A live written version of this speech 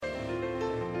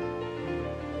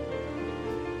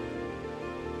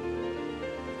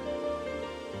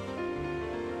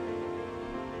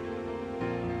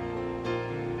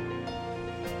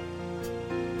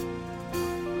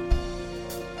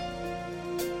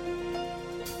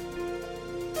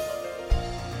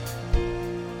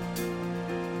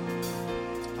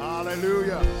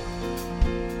Hallelujah.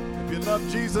 If you love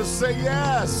Jesus, say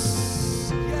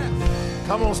yes. Yes.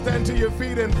 Come on, stand to your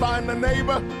feet and find a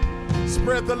neighbor.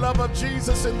 Spread the love of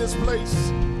Jesus in this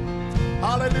place.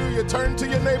 Hallelujah. Turn to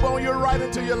your neighbor on your right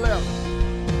and to your left.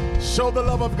 Show the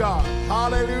love of God.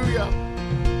 Hallelujah.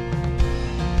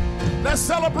 Let's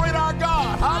celebrate our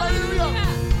God. Hallelujah.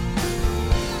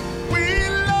 We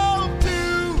love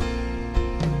to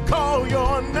call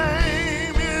your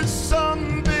name is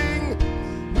something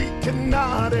we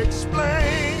cannot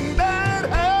explain. That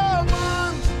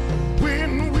happens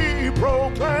when we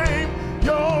proclaim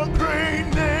your great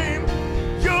name.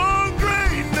 Your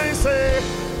great name. Say,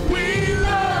 we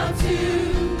love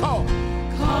to call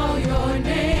your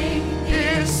name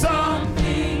is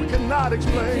something we cannot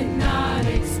explain. That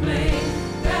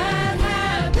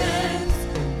happens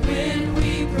when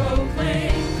we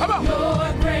proclaim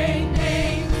your great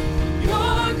name.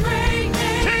 Your great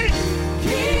name,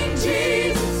 King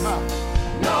Jesus.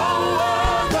 No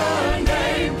other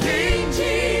name, King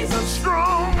Jesus.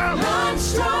 None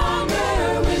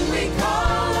stronger when we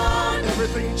call on.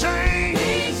 Everything changes.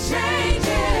 Things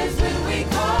changes when we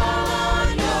call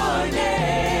on your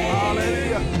name.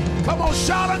 Hallelujah. Come on,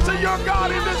 shout unto your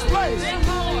God in this place.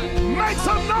 Make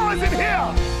some noise in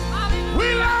here.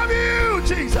 We love you,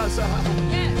 Jesus.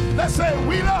 Let's say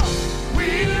we love.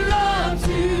 We love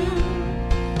to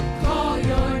call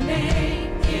your name.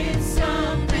 It's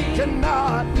something We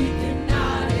cannot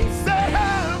explain.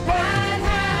 That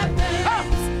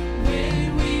happens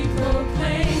when we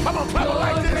proclaim. Come on, clap it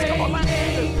like this. Come on, like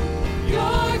this.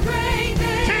 Your great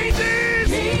name, King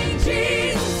Jesus. King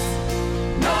Jesus.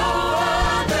 No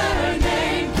other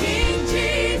name, King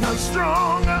Jesus. None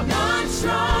stronger. None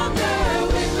stronger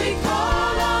when we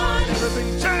call on. Everything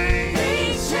changes.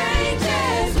 Things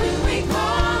changes when we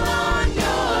call on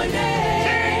your name.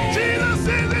 King Jesus is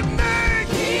his name.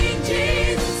 King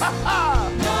Jesus. No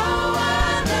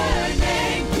other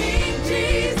name, King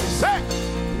Jesus. Say,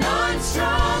 None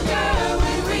stronger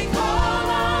when we call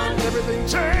on. everything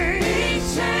changes.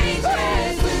 Things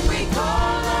changes when we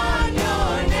call on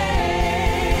your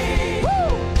name. Woo!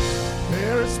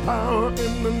 There is power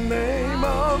in the name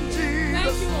of Jesus.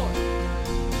 Thank you, Lord.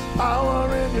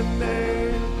 Power in your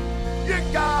name. You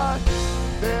God.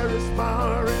 There is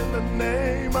power in the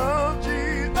name of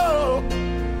Jesus. Oh,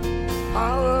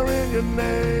 power in your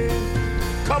name.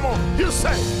 Come on, you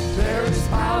say. There is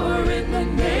Power in the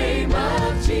name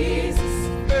of Jesus.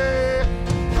 power.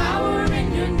 Power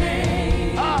in your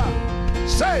name.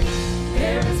 Say.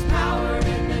 There is power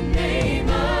in the name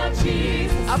of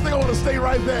Jesus. I think I want to stay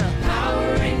right there.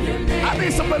 Power in your name. I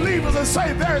need some believers to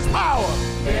say there is power.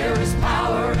 There is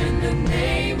power in the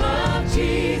name of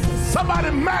Jesus.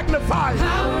 Somebody magnify it.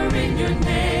 Power in your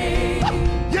name.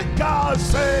 You God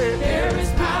say. There is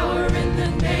power in the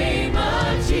name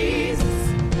of Jesus.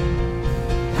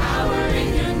 Power in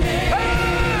your name.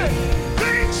 Hey,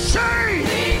 things change.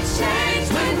 Things change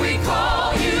when we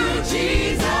call you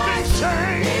Jesus. Things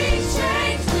change. Things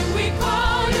change when we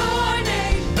call your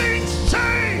name. Things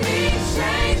change. Things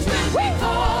change when we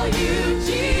call you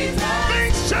Jesus.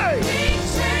 Things change. Things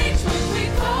change when we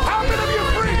call How many of you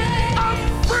your free? name. I'm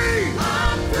free.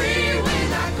 I'm free when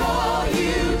I call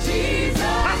you Jesus.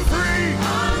 I'm free.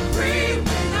 I'm free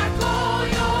when I call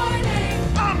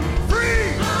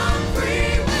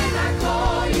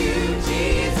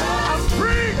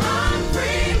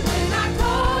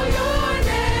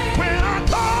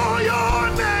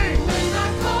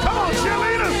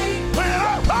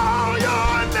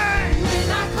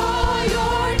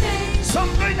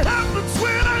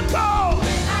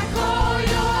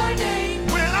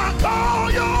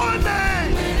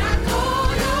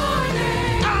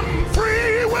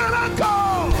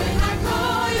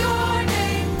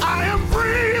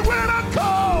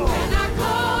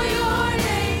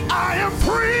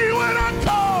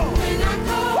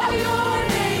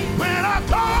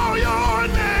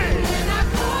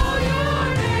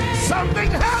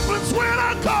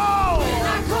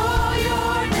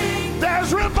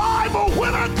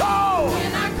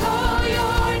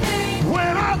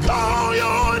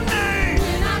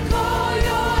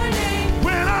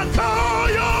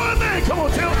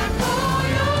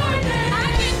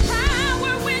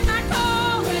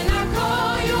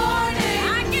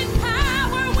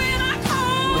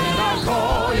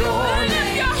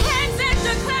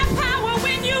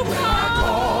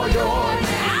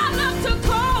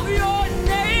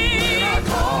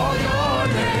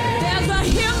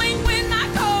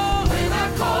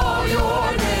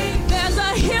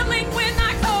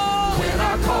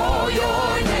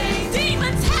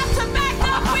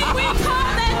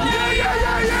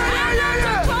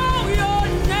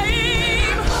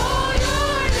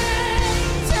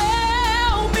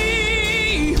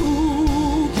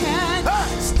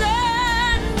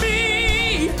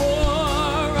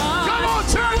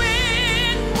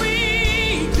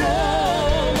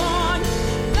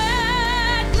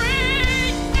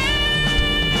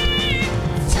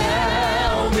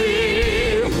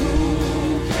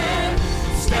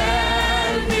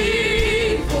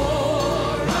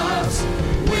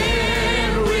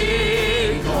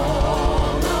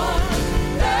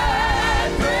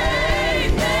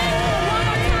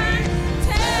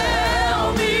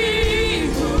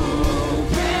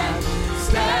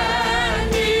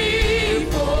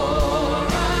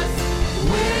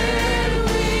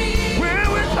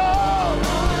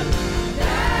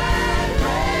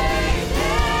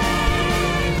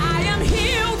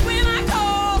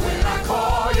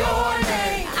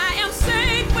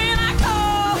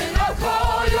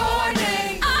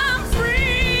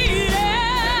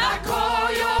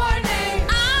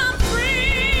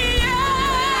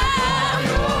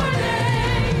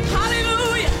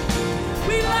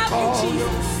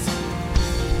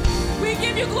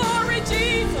give you glory,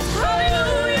 Jesus.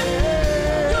 Hallelujah.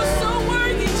 You're so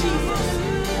worthy, Jesus.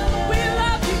 We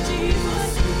love you, Jesus.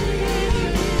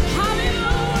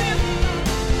 Hallelujah.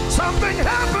 Something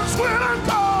happens when I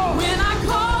call. When I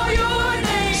call your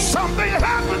name. Something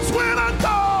happens when I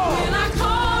call. When I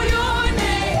call your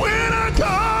name. When I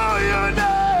call your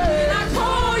name. When I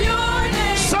call your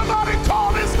name. Somebody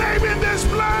call his name in this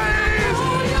place.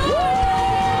 Woo!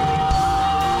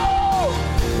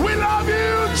 We love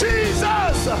you,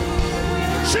 Jesus.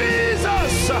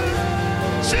 Jesus.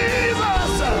 Jesus.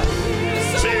 Jesus.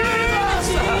 Jesus.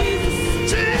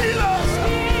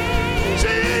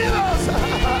 Jesus.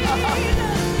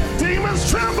 Demons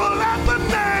tremble at the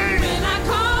name. When I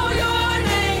call your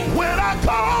name. When I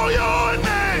call your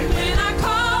name. When I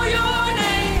call your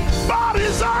name.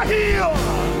 Bodies are healed.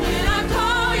 When I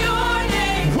call your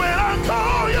name. When I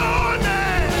call your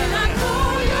name. When I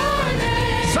call your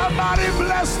name. Somebody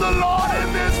bless the Lord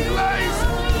in this place.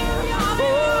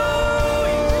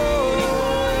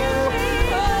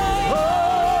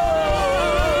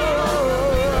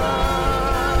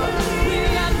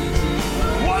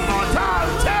 One more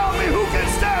time, tell me who can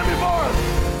stand before us.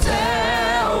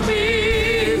 Tell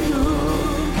me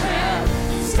who can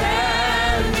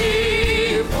stand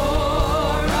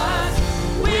before us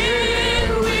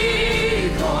when we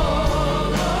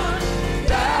call on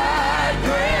that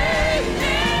great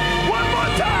name. One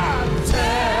more time.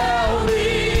 Tell me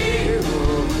who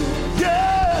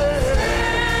Yeah.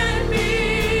 can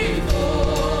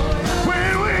before us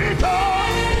When we call.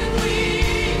 when we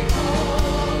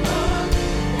call on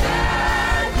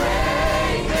that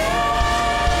great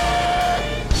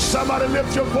name. Somebody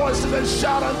lift your voices and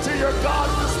shout unto your God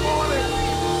this morning.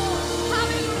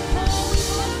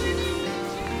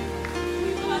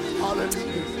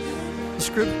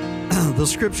 Hallelujah. The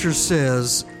scripture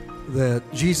says that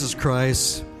Jesus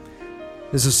Christ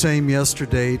is the same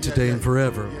yesterday, today, and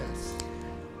forever. Yes.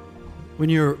 When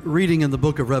you're reading in the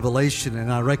book of Revelation,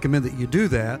 and I recommend that you do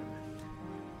that,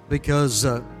 because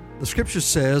the scripture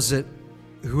says that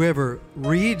whoever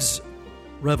reads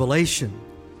Revelation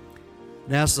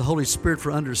and asks the Holy Spirit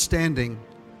for understanding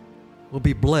will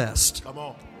be blessed. Come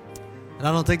on. And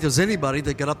I don't think there's anybody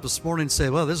that got up this morning and say,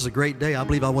 well, this is a great day. I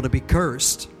believe I want to be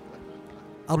cursed.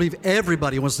 I believe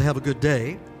everybody wants to have a good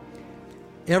day.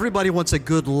 Everybody wants a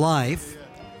good life.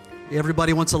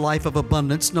 Everybody wants a life of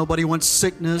abundance. Nobody wants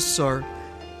sickness or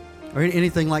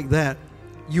anything like that.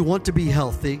 You want to be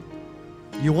healthy.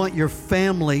 You want your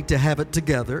family to have it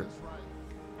together.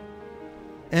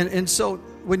 And so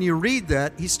when you read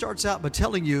that, he starts out by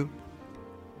telling you,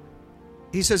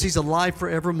 he says he's alive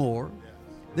forevermore.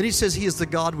 Then he says he is the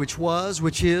God which was,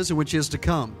 which is, and which is to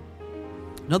come.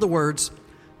 In other words,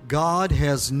 God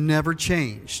has never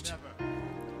changed.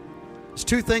 There's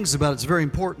two things about it. It's very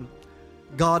important.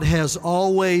 God has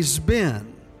always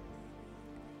been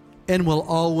and will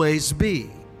always be.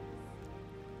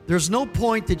 There's no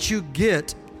point that you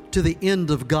get to the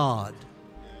end of God.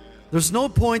 There's no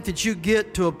point that you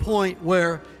get to a point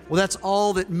where, well, that's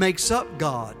all that makes up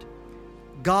God.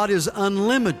 God is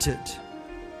unlimited.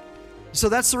 So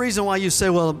that's the reason why you say,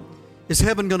 well, is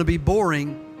heaven going to be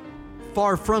boring?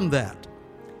 Far from that.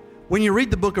 When you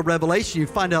read the book of Revelation, you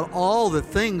find out all the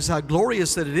things, how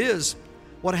glorious that it is.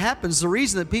 What happens, the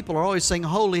reason that people are always saying,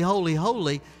 holy, holy,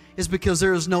 holy, is because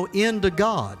there is no end to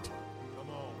God.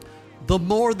 The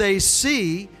more they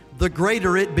see, the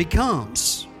greater it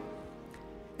becomes.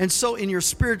 And so in your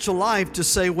spiritual life to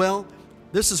say, well,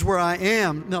 this is where I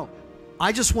am. No,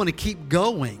 I just want to keep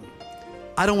going.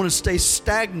 I don't want to stay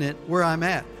stagnant where I'm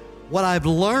at. What I've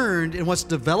learned and what's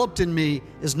developed in me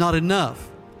is not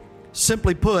enough.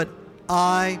 Simply put,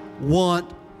 I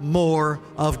want more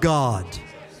of God.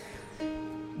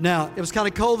 Now, it was kind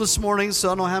of cold this morning, so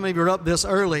I don't know how many of you are up this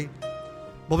early.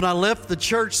 But when I left the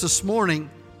church this morning,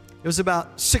 it was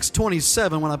about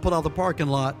 6:27 when I put out the parking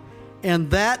lot. And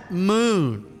that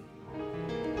moon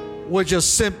was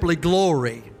just simply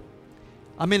glory.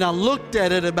 I mean, I looked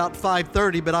at it about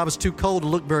 5:30, but I was too cold to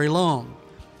look very long.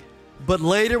 But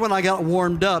later when I got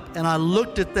warmed up and I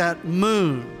looked at that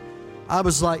moon, I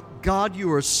was like, God,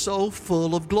 you are so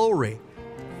full of glory.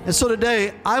 And so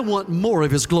today, I want more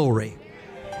of His glory.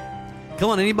 Come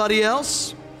on, anybody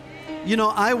else? You know,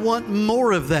 I want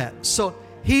more of that. So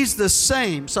He's the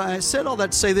same. So I said all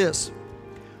that to say this.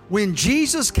 When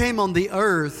Jesus came on the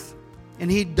earth and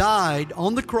He died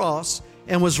on the cross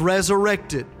and was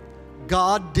resurrected,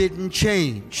 God didn't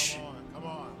change. Come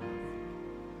on.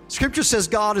 Scripture says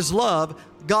God is love.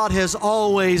 God has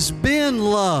always been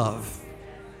love.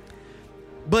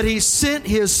 But He sent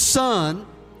His Son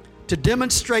to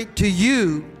demonstrate to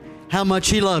you how much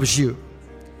He loves you.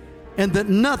 and that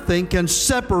nothing can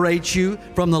separate you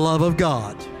from the love of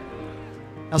God.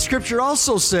 Now, Scripture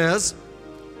also says,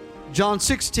 John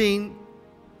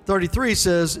 16:33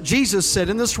 says, Jesus said,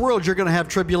 in this world you're going to have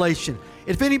tribulation.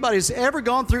 If anybody's ever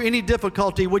gone through any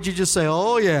difficulty, would you just say,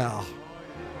 oh yeah,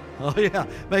 oh yeah,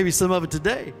 maybe some of it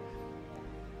today.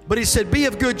 But he said, be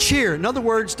of good cheer. In other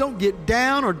words, don't get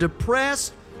down or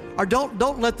depressed, or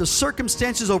don't let the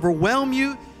circumstances overwhelm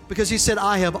you, because he said,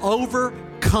 I have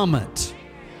overcome it.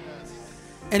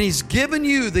 And he's given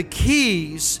you the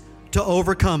keys to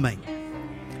overcoming.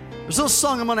 There's a little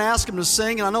song I'm going to ask them to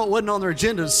sing, and I know it wasn't on their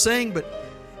agenda to sing, but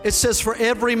it says, for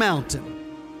every mountain.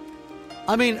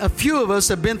 I mean, a few of us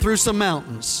have been through some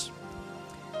mountains.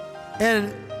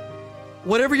 And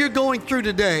whatever you're going through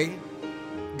today,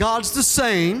 God's the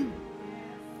same,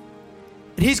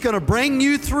 and He's going to bring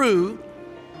you through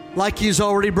like He's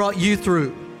already brought you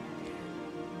through.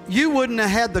 You wouldn't have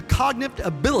had the cognitive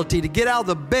ability to get out of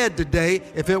the bed today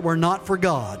if it were not for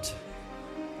God.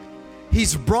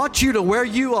 He's brought you to where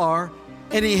you are,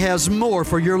 and He has more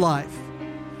for your life.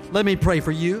 Let me pray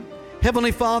for you.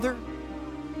 Heavenly Father,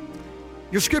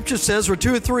 your Scripture says, where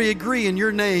 2 or 3 agree in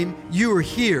your name, you are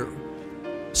here.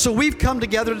 So we've come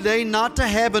together today not to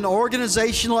have an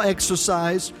organizational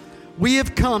exercise. We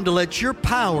have come to let your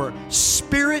power,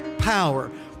 Spirit power,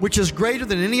 which is greater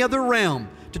than any other realm,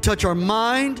 to touch our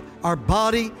mind, our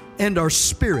body, and our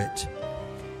spirit.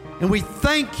 And we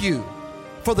thank you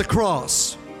for the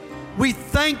cross. We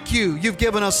thank you, you've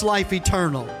given us life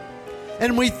eternal.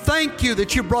 And we thank you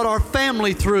that you brought our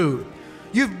family through.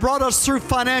 You've brought us through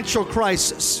financial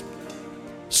crisis.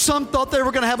 Some thought they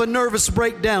were going to have a nervous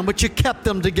breakdown, but you kept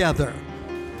them together.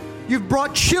 You've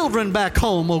brought children back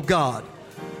home, oh God.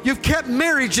 You've kept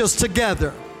marriages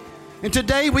together. And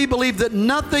today we believe that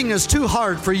nothing is too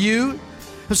hard for you.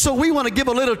 And so we want to give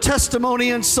a little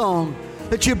testimony in song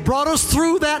that you brought us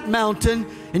through that mountain,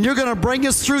 and you're going to bring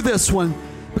us through this one,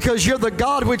 because you're the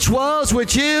God which was,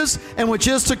 which is, and which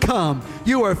is to come.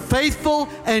 You are faithful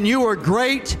and you are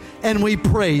great, and we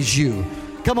praise you.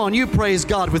 Come on, you praise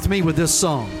God with me with this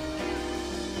song.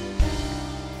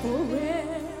 For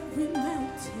every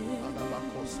mountain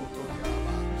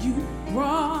you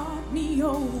brought me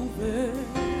over,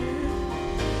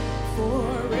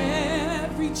 for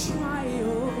every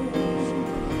trial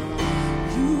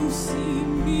you see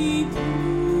me through,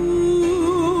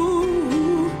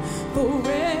 for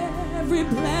every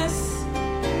blessing.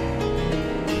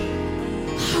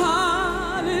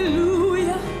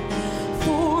 Hallelujah.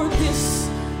 For this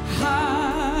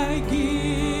I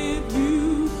give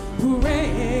you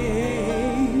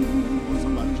praise.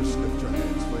 Somebody just lift your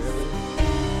hands for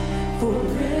For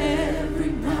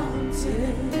every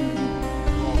mountain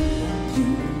you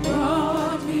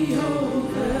brought me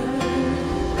over,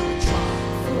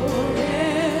 for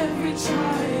every trial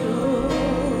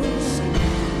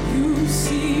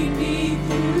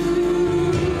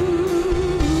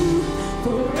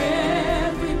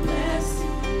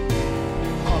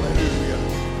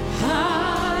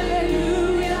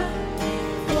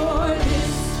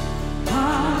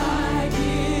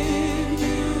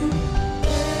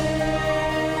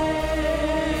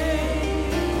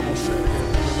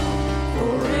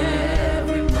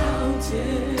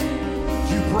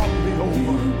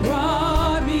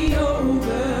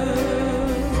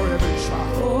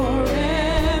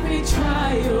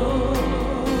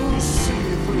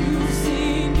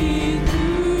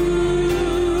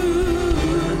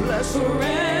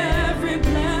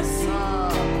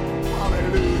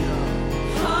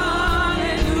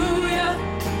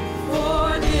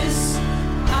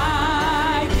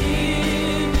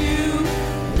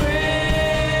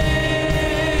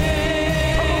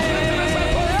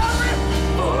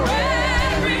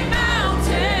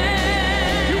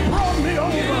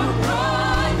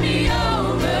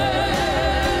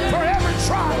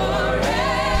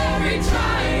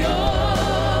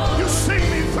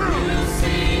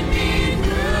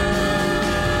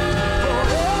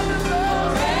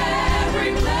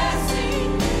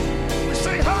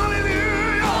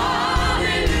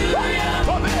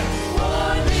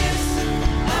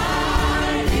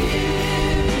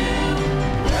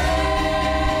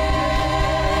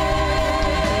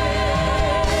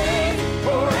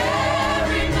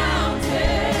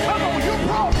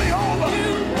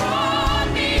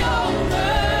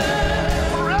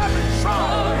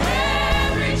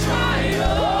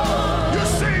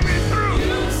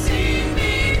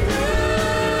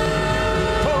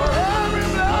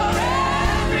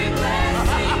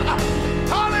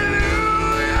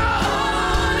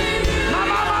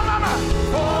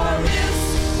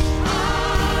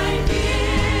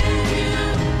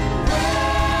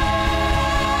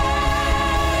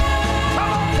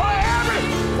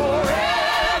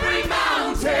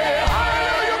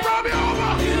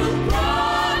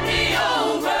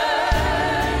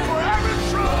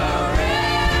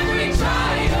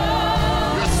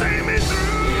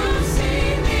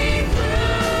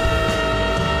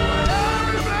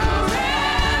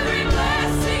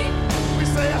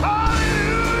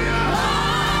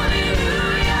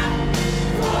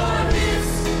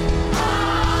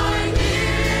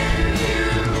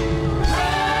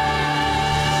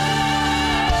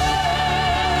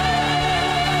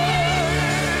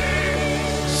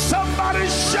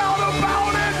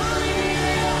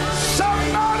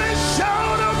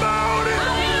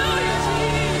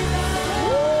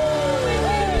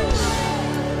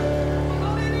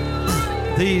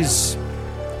These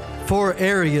 4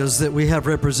 areas that we have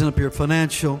represented up here: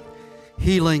 financial,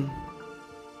 healing,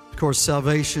 of course,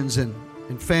 salvations, and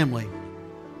family.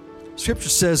 Scripture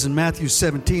says in Matthew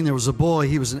 17, there was a boy,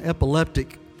 he was an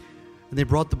epileptic, and they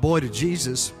brought the boy to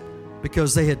Jesus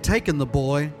because they had taken the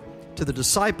boy to the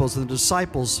disciples, and the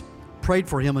disciples prayed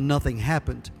for him and nothing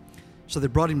happened. So they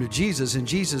brought him to Jesus, and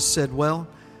Jesus said, well,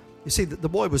 you see, the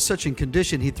boy was such in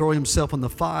condition, he'd throw himself in the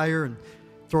fire and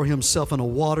throw himself in the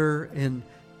water, and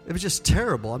it was just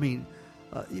terrible. I mean,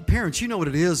 parents, you know what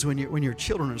it is when your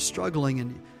children are struggling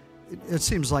and it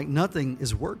seems like nothing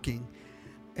is working.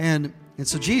 And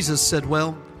so Jesus said,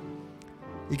 well,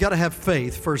 you got to have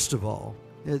faith, first of all.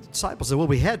 The disciples said, well,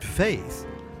 we had faith.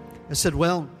 I said,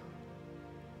 well,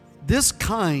 this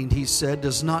kind, he said,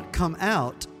 does not come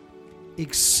out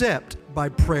except by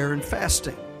prayer and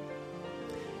fasting.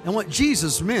 And what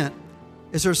Jesus meant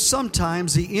is there's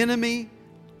sometimes the enemy,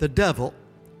 the devil,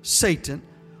 Satan,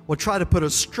 will try to put a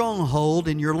stronghold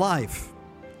in your life.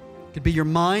 It could be your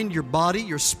mind, your body,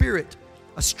 your spirit,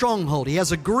 a stronghold. He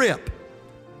has a grip,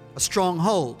 a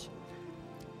stronghold.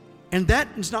 And that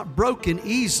is not broken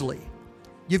easily.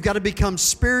 You've got to become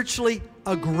spiritually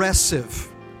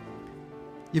aggressive.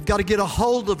 You've got to get a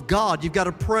hold of God. You've got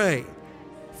to pray.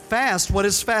 Fast, what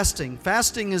is fasting?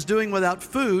 Fasting is doing without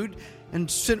food,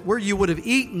 and where you would have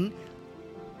eaten,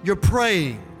 you're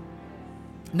praying.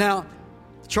 Now,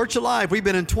 Church Alive, we've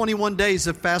been in 21 days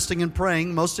of fasting and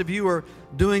praying. Most of you are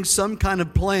doing some kind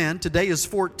of plan. Today is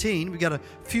 14. We've got a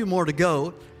few more to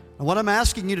go. And what I'm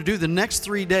asking you to do the next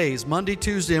 3 days, Monday,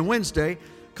 Tuesday, and Wednesday,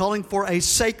 calling for a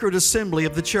sacred assembly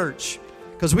of the church,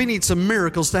 because we need some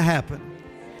miracles to happen.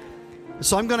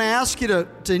 So I'm going to ask you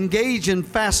to engage in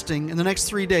fasting in the next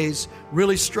 3 days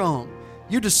really strong.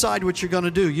 You decide what you're going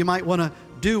to do. You might want to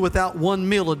do without 1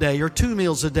 meal a day or 2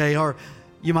 meals a day, or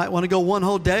you might want to go 1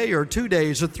 whole day or 2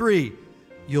 days or 3.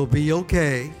 You'll be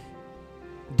okay.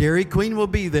 Dairy Queen will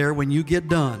be there when you get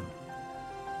done.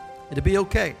 It'll be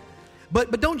okay.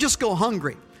 But don't just go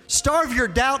hungry. Starve your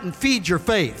doubt and feed your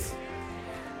faith.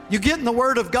 You get in the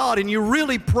Word of God and you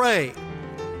really pray.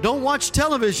 Don't watch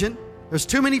television. There's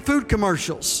too many food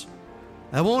commercials.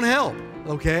 That won't help,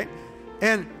 okay?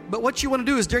 But what you want to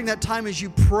do is during that time as you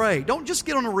pray, don't just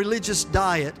get on a religious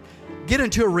diet. Get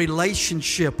into a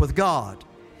relationship with God.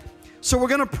 So we're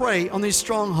going to pray on these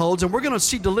strongholds, and we're going to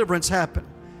see deliverance happen.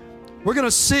 We're going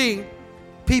to see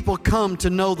people come to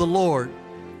know the Lord.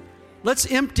 Let's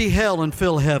empty hell and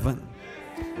fill heaven.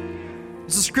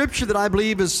 It's a scripture that I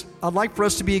believe I'd like for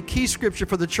us to be a key scripture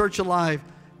for the Church Alive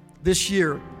this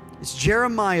year. It's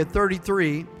Jeremiah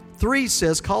 33:3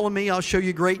 says, call on me, I'll show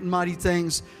you great and mighty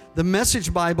things. The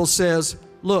Message Bible says,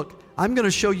 look, I'm going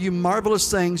to show you marvelous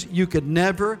things you could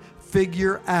never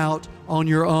figure out on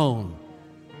your own.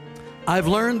 I've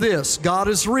learned this, God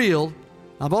is real.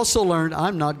 I've also learned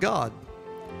I'm not God.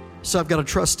 So I've got to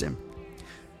trust Him.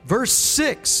 Verse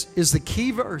 6 is the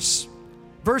key verse.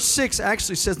 Verse 6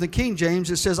 actually says in the King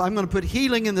James, it says, I'm going to put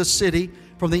healing in the city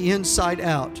from the inside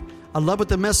out. I love what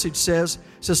the Message says.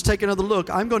 It says, take another look.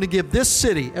 I'm going to give this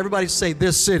city, everybody say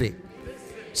this city.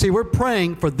 See, we're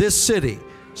praying for this city,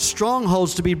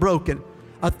 strongholds to be broken,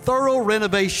 a thorough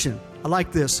renovation. I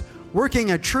like this.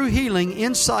 Working a true healing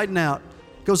inside and out.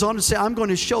 Goes on to say, I'm going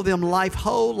to show them life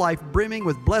whole, life brimming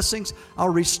with blessings. I'll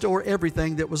restore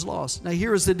everything that was lost. Now,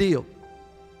 here is the deal.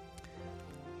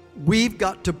 We've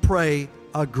got to pray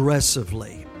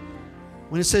aggressively.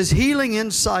 When it says healing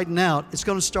inside and out, it's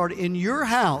going to start in your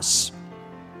house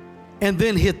and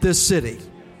then hit this city.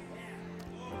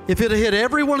 If it hit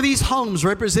every one of these homes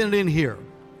represented in here,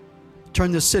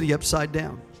 turn this city upside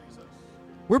down.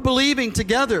 We're believing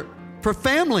together for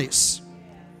families,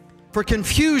 for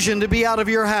confusion to be out of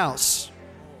your house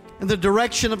in the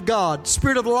direction of God,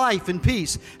 spirit of life and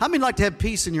peace. How many like to have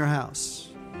peace in your house?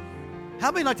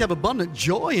 How many like to have abundant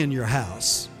joy in your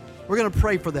house? We're going to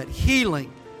pray for that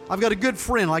healing. I've got a good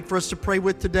friend I'd like for us to pray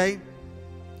with today.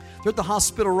 They're at the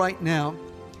hospital right now.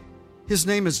 His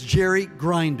name is Jerry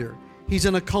Grinder. He's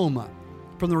in a coma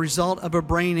from the result of a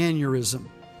brain aneurysm.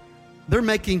 They're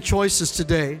making choices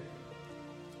today.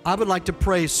 I would like to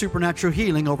pray supernatural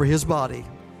healing over his body.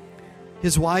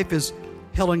 His wife is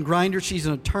Helen Grinder. She's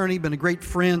an attorney, been a great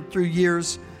friend through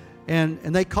years. And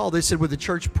they called. They said, would the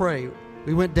church pray?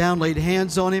 We went down, laid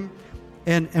hands on him,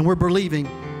 and we're believing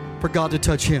for God to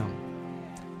touch him.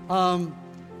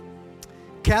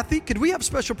 Kathy, could we have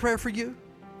special prayer for you?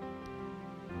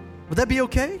 Would that be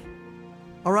okay?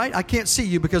 All right, I can't see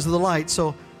you because of the light.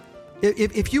 So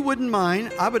if you wouldn't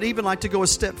mind, I would even like to go a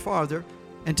step farther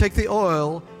and take the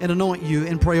oil and anoint you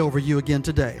and pray over you again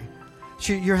today.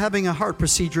 You're having a heart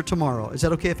procedure tomorrow. Is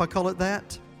that okay if I call it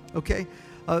that? Okay.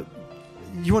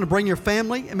 you want to bring your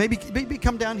family, and maybe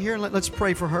come down here and let's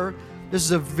pray for her. This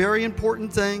is a very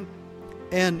important thing.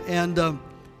 And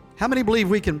how many believe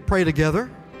we can pray together?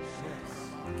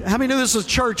 How many knew this was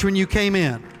church when you came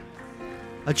in?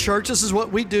 A church, this is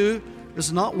what we do. This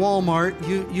is not Walmart.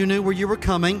 You knew where you were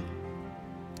coming.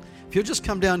 If you'll just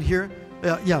come down here.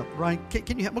 Yeah, Ryan,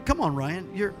 can you help? Well, come on,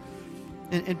 Ryan.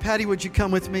 And Patty, would you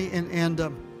come with me?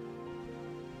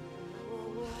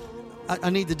 I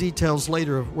need the details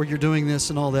later of where you're doing this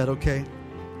and all that, okay?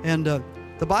 And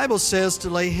the Bible says to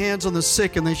lay hands on the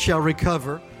sick and they shall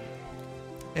recover.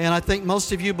 And I think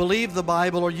most of you believe the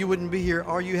Bible or you wouldn't be here,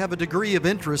 or you have a degree of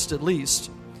interest at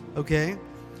least, okay?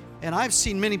 And I've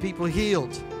seen many people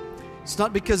healed. It's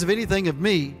not because of anything of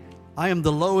me. I am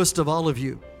the lowest of all of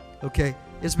you, okay?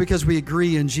 It's because we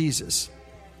agree in Jesus.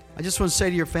 I just want to say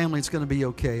to your family, it's going to be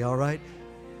okay, all right?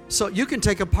 So you can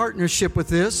take a partnership with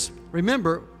this.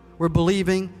 Remember, we're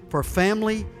believing for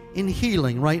family in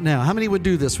healing right now. How many would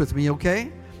do this with me, okay?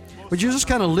 Would you just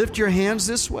kind of lift your hands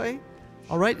this way?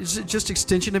 All right? It's just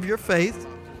extension of your faith.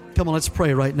 Come on, let's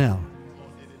pray right now.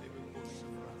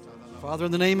 Father,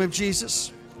 in the name of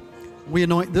Jesus, we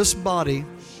anoint this body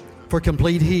for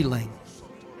complete healing.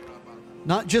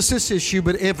 Not just this issue,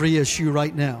 but every issue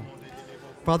right now.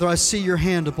 Father, I see your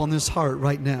hand upon this heart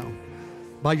right now.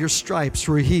 By your stripes,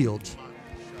 we're healed.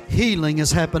 Healing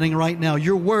is happening right now.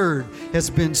 Your word has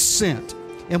been sent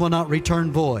and will not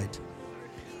return void.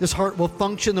 This heart will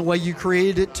function the way you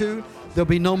created it to. There'll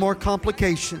be no more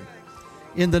complication.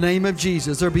 In the name of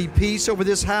Jesus, there'll be peace over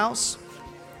this house.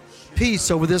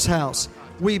 Peace over this house.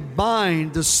 We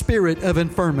bind the spirit of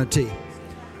infirmity.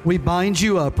 We bind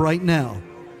you up right now.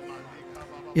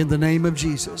 In the name of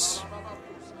Jesus.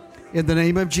 In the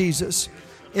name of Jesus.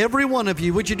 Every one of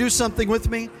you, would you do something with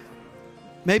me?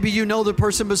 Maybe you know the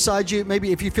person beside you.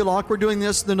 Maybe if you feel awkward doing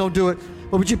this, then don't do it.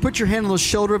 But would you put your hand on the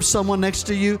shoulder of someone next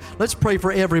to you? Let's pray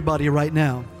for everybody right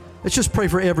now. Let's just pray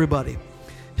for everybody.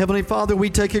 Heavenly Father, we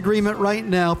take agreement right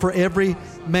now for every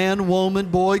man, woman,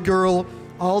 boy, girl,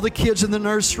 all the kids in the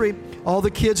nursery, all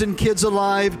the kids and Kids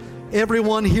Alive,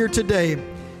 everyone here today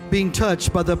being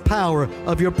touched by the power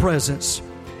of your presence.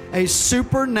 A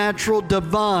supernatural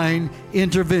divine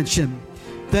intervention.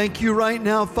 Thank you right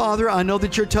now, Father. I know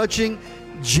that you're touching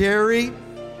Jerry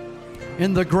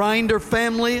and the Grinder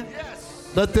family.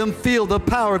 Let them feel the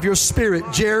power of your spirit.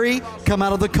 Jerry, come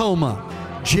out of the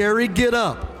coma. Jerry, get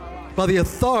up. By the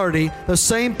authority, the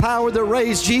same power that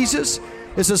raised Jesus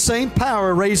is the same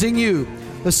power raising you.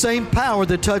 The same power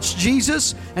that touched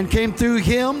Jesus and came through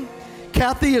him.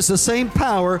 Kathy, is the same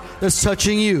power that's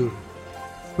touching you.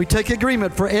 We take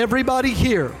agreement for everybody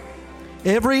here.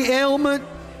 Every ailment,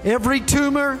 every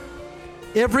tumor,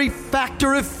 every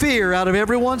factor of fear out of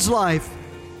everyone's life.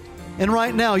 And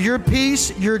right now, your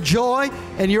peace, your joy,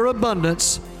 and your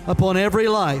abundance upon every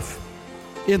life.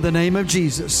 In the name of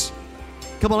Jesus.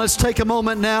 Come on, let's take a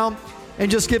moment now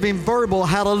and just give him verbal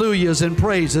hallelujahs and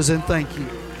praises and thank you.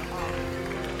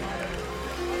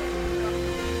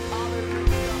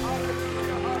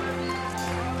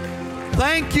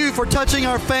 Thank you for touching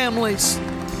our families.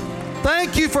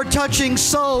 Thank you for touching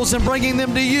souls and bringing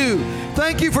them to you.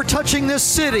 Thank you for touching this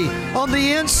city on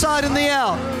the inside and the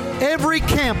out. Every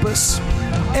campus,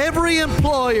 every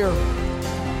employer.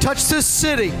 Touch this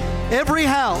city, every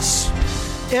house,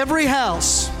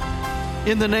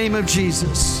 in the name of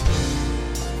Jesus.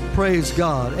 Praise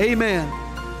God. Amen.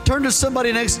 Turn to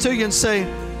somebody next to you and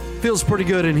say, feels pretty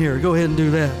good in here. Go ahead and do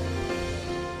that.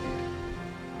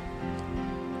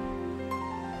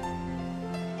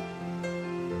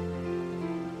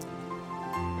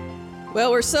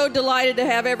 Well, we're so delighted to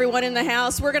have everyone in the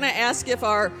house. We're going to ask if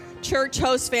our church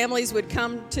host families would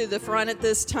come to the front at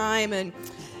this time. And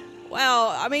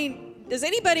wow, I mean, does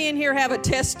anybody in here have a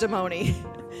testimony?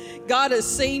 God has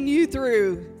seen you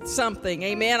through something.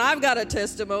 Amen. I've got a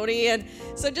testimony. And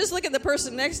so just look at the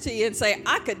person next to you and say,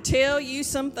 I could tell you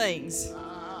some things.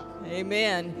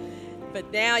 Amen.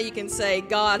 But now you can say,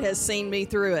 God has seen me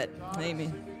through it.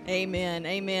 Amen. Amen.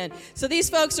 Amen. So these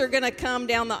folks are going to come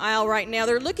down the aisle right now.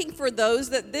 They're looking for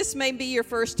those that this may be your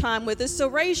first time with us. So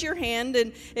raise your hand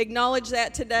and acknowledge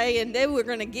that today. And then we're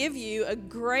going to give you a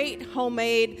great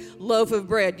homemade loaf of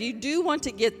bread. You do want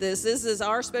to get this. This is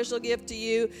our special gift to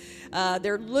you.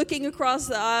 They're looking across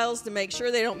the aisles to make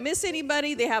sure they don't miss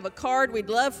anybody. They have a card. We'd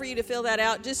love for you to fill that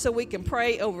out just so we can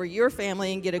pray over your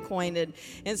family and get acquainted.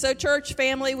 And so, church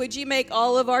family, would you make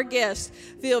all of our guests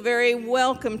feel very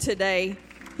welcome today?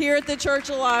 Here at the Church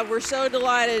Alive, we're so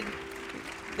delighted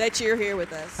that you're here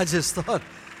with us. I just thought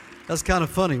that's kind of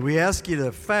funny. We ask you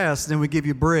to fast, and then we give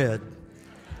you bread.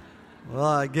 Well,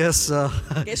 I guess you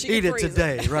eat it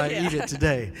today, it. right? Yeah. Eat it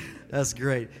today. That's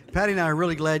great. Patty and I are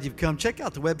really glad you've come. Check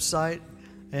out the website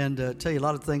and tell you a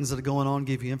lot of things that are going on,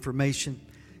 give you information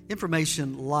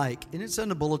like, and it's in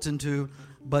the bulletin too,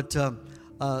 but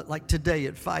like today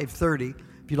at 5:30,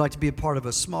 if you'd like to be a part of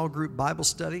a small group Bible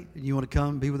study and you want to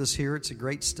come be with us here, it's a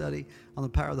great study on the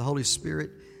power of the Holy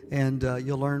Spirit, and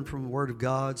you'll learn from the Word of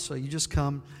God. So you just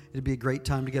come. It'll be a great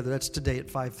time together. That's today at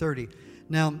 5:30.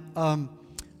 Now, on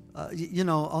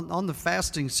the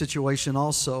fasting situation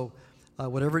also,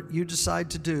 whatever you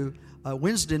decide to do,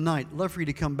 Wednesday night, love for you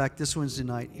to come back this Wednesday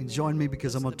night and join me,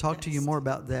 because I'm going to talk to you more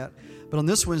about that. But on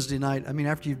this Wednesday night,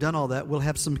 after you've done all that, we'll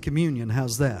have some communion.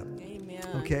 How's that? Amen.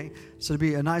 Okay? So it'll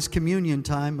be a nice communion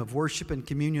time of worship and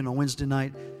communion on Wednesday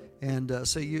night. And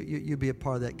so you'll be a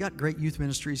part of that. Got great youth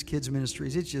ministries, kids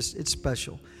ministries. It's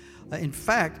special. In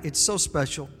fact, it's so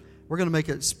special. We're going to make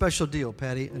a special deal,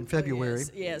 Patty, in February.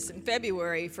 Yes, in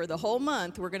February, for the whole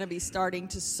month, we're going to be starting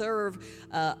to serve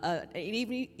an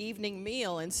evening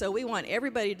meal. And so we want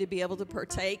everybody to be able to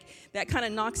partake. That kind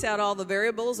of knocks out all the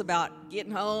variables about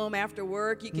getting home after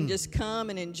work. You can just come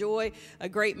and enjoy a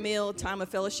great meal, time of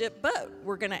fellowship. But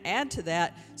we're going to add to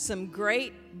that some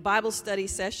great Bible study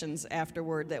sessions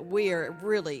afterward that we are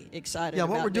really excited about.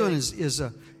 Yeah, what we're doing is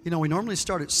we normally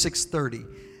start at 6:30.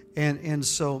 And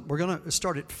so we're going to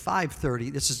start at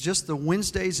 5:30. This is just the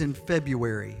Wednesdays in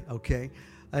February, okay?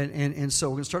 And so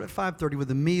we're going to start at 5:30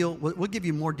 with a meal. We'll give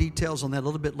you more details on that a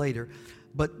little bit later.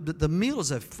 But the meal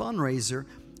is a fundraiser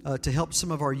to help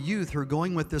some of our youth who are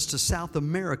going with us to South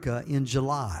America in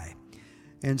July.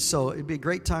 And so it'd be a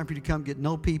great time for you to come get to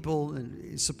know people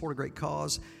and support a great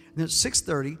cause. And then at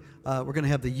 6:30, we're going to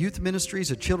have the youth ministries,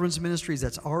 the children's ministries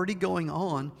that's already going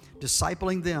on,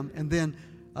 discipling them. And then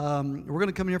we're going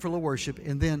to come in here for a little worship,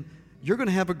 and then you're going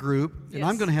to have a group, and Yes.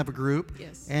 I'm going to have a group,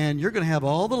 Yes. and you're going to have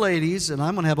all the ladies, and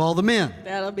I'm going to have all the men.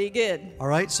 That'll be good. All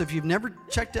right, so if you've never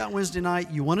checked out Wednesday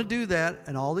night, you want to do that,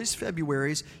 and all these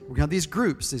Februaries, we're going to have these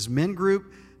groups, this men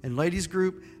group and ladies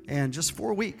group, and just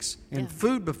 4 weeks, and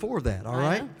food before that, all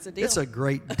right? It's a deal. It's a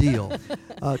great deal.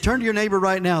 Turn to your neighbor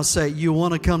right now and say, you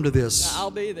want to come to this. I'll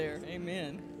be there.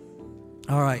 Amen.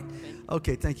 All right.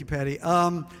 Okay, thank you, Patty.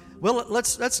 Well,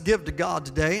 let's give to God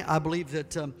today. I believe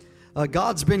that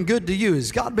God's been good to you.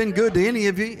 Has God been good to any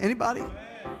of you? Anybody?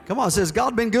 Come on, has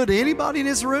God been good to anybody in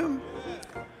this room?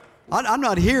 I'm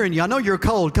not hearing you. I know you're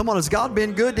cold. Come on, has God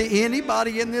been good to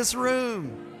anybody in this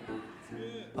room?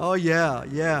 Oh,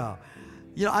 yeah.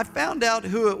 I found out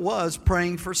who it was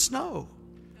praying for snow.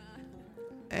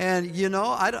 And,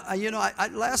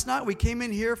 last night we came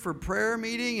in here for prayer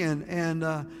meeting,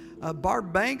 and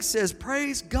Barb Banks says,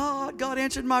 praise God, God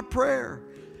answered my prayer.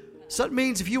 So that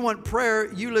means if you want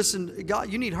prayer, you listen,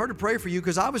 God, you need her to pray for you,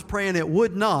 because I was praying it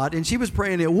would not, and she was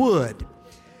praying it would.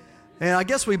 And I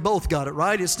guess we both got it,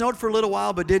 right? It snowed for a little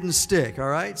while, but didn't stick, all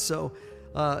right? So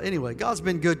anyway, God's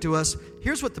been good to us.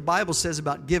 Here's what the Bible says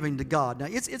about giving to God. Now,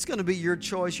 it's going to be your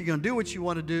choice. You're going to do what you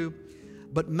want to do.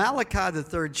 But Malachi, the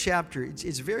 3rd chapter,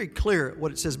 it's very clear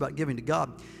what it says about giving to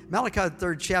God. Malachi, the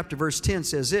 3rd chapter, verse 10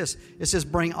 says this. It says,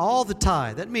 bring all the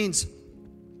tithe. That means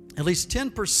at least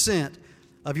 10%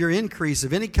 of your increase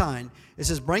of any kind. It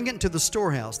says, bring it into the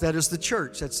storehouse. That is the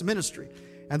church. That's the ministry.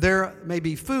 And there may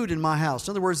be food in my house.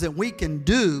 In other words, that we can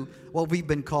do what we've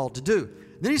been called to do.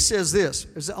 Then he says this.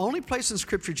 It's the only place in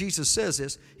Scripture Jesus says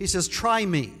this. He says, try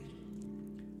me.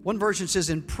 One version says,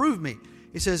 improve me.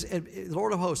 He says,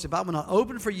 Lord of hosts, if I will not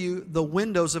open for you the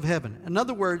windows of heaven. In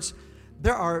other words,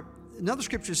 another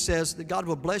scripture says that God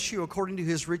will bless you according to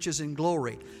his riches and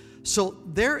glory. So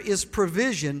there is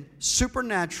provision,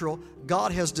 supernatural,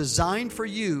 God has designed for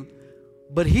you,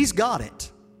 but he's got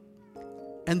it.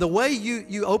 And the way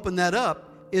you open that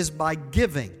up is by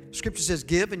giving. Scripture says,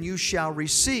 give and you shall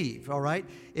receive, all right?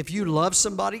 If you love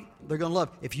somebody, they're going to love.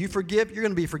 If you forgive, you're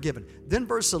going to be forgiven. Then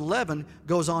verse 11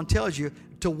 goes on, tells you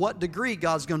to what degree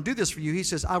God's going to do this for you. He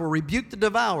says, I will rebuke the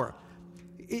devourer.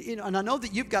 And I know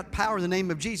that you've got power in the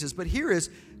name of Jesus, but here is,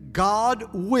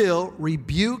 God will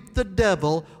rebuke the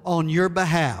devil on your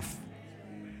behalf.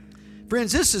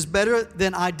 Friends, this is better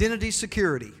than identity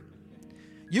security.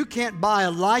 You can't buy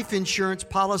a life insurance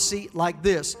policy like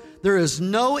this. There is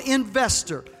no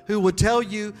investor who will tell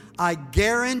you, I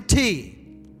guarantee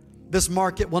this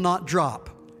market will not drop.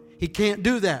 He can't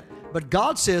do that. But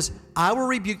God says, I will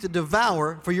rebuke the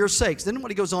devourer for your sakes. Then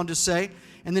what he goes on to say,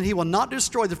 and then he will not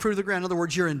destroy the fruit of the ground. In other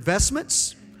words, your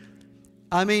investments.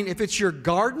 I mean, if it's your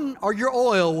garden or your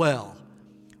oil well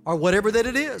or whatever that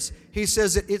it is, he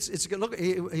says that it's going to look.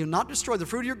 He will not destroy the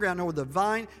fruit of your ground, nor will the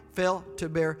vine fail to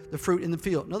bear the fruit in the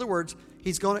field. In other words,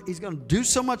 he's going to do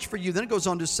so much for you. Then it goes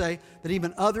on to say that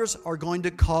even others are going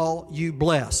to call you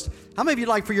blessed. How many of you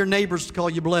like for your neighbors to call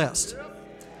you blessed?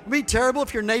 It'd be terrible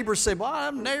if your neighbors say, well, I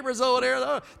have neighbors over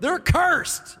there, they're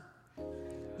cursed.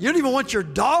 You don't even want your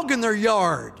dog in their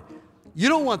yard. You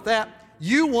don't want that.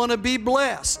 You want to be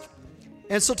blessed.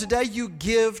 And so today you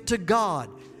give to God.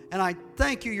 And I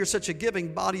thank you. You're such a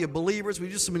giving body of believers. We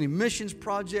do so many missions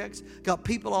projects. Got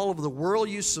people all over the world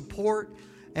you support.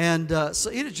 And so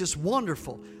it is just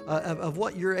wonderful of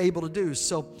what you're able to do.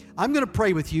 So I'm going to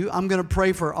pray with you. I'm going to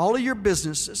pray for all of your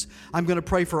businesses. I'm going to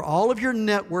pray for all of your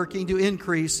networking to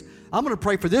increase. I'm going to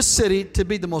pray for this city to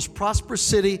be the most prosperous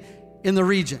city in the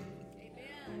region.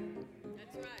 Amen.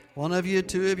 That's right. One of you,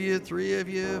 two of you, three of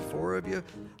you, four of you.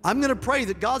 I'm going to pray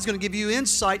that God's going to give you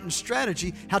insight and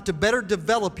strategy how to better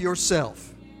develop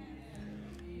yourself.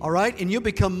 All right? And you'll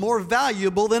become more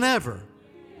valuable than ever.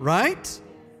 Right?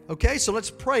 Okay, so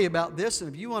let's pray about this.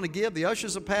 And if you want to give, the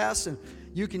ushers will pass and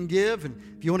you can give. And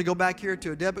if you want to go back here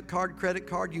to a debit card, credit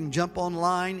card, you can jump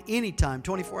online anytime,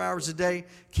 24 hours a day,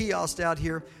 kiosk out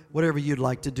here, whatever you'd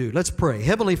like to do. Let's pray.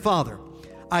 Heavenly Father,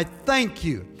 I thank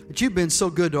you that you've been so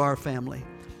good to our family.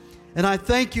 And I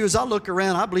thank you as I look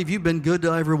around, I believe you've been good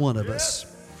to every one of us.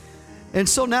 And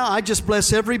so now I just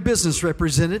bless every business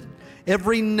represented,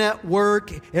 every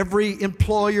network, every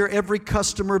employer, every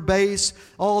customer base,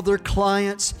 all their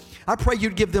clients. I pray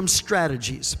you'd give them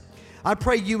strategies. I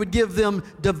pray you would give them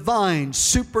divine,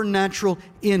 supernatural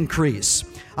increase.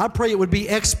 I pray it would be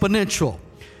exponential.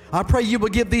 I pray you will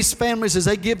give these families, as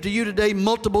they give to you today,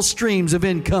 multiple streams of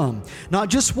income. Not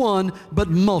just one, but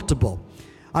multiple.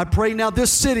 I pray now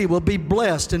this city will be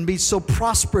blessed and be so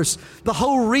prosperous. The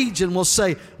whole region will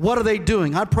say, what are they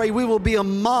doing? I pray we will be a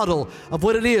model of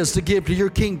what it is to give to your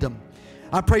kingdom.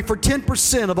 I pray for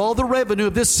 10% of all the revenue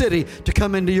of this city to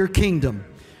come into your kingdom.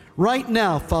 Right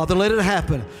now, Father, let it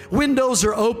happen. Windows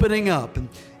are opening up,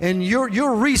 and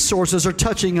your resources are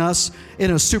touching us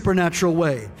in a supernatural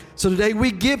way. So today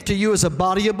we give to you as a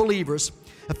body of believers,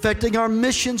 affecting our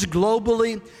missions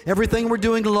globally, everything we're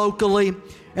doing locally,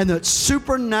 and that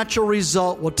supernatural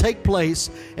result will take place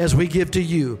as we give to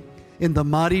you. In the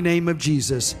mighty name of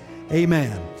Jesus,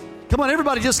 amen. Come on,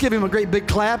 everybody, just give him a great big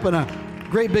clap and a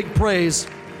great big praise,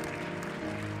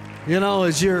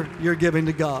 as you're giving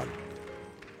to God.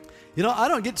 I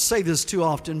don't get to say this too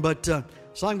often, but so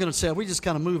I'm going to say it. We just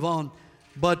kind of move on.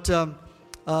 But,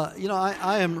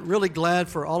 I am really glad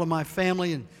for all of my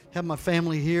family and have my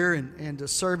family here and to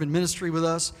serve in ministry with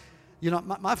us.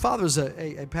 My father's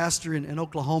a pastor in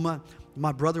Oklahoma.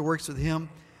 My brother works with him.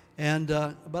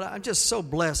 But I'm just so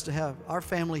blessed to have our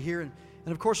family here. And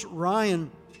of course, Ryan,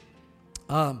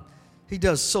 he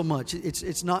does so much.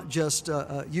 It's not just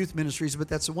youth ministries, but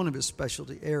that's one of his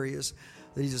specialty areas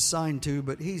that he's assigned to.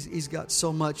 But he's got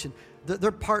so much. And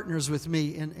they're partners with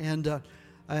me. And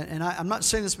I'm not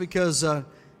saying this because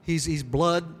he's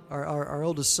blood, our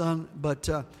oldest son. But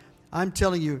I'm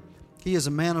telling you, he is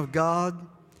a man of God.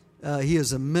 He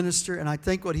is a minister, and I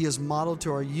think what he has modeled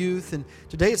to our youth. And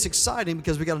today it's exciting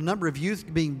because we got a number of youth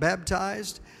being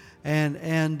baptized,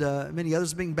 and many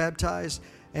others being baptized.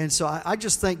 And so I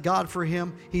just thank God for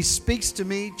him. He speaks to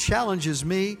me, challenges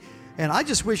me, and I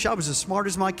just wish I was as smart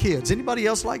as my kids. Anybody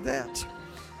else like that?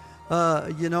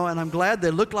 And I'm glad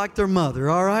they look like their mother.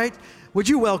 All right, would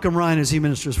you welcome Ryan as he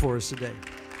ministers for us today?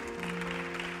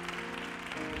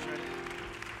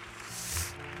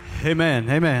 Amen.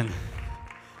 Amen.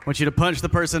 I want you to punch the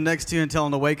person next to you and tell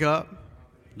them to wake up.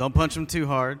 Don't punch them too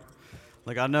hard.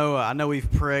 Like I know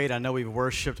we've prayed, I know we've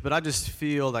worshiped, but I just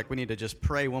feel like we need to just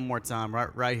pray one more time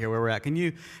right here where we're at. Can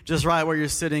you just right where you're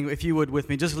sitting, if you would with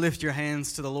me, just lift your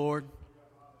hands to the Lord.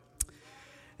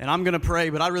 And I'm going to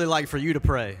pray, but I'd really like for you to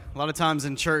pray. A lot of times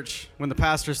in church, when the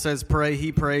pastor says pray,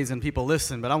 he prays and people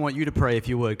listen, but I want you to pray if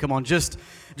you would. Come on, just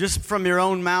from your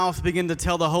own mouth, begin to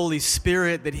tell the Holy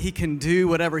Spirit that he can do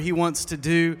whatever he wants to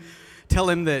do. Tell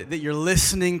him that you're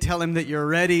listening. Tell him that you're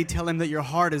ready. Tell him that your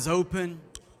heart is open.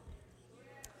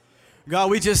 God,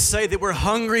 we just say that we're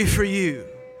hungry for you.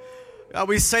 God,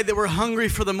 we say that we're hungry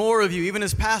for the more of you. Even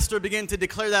as Pastor began to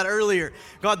declare that earlier,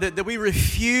 God, that we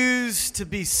refuse to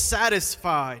be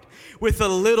satisfied with a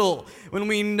little when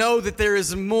we know that there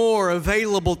is more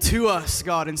available to us,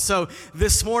 God. And so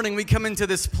this morning we come into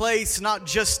this place not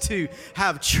just to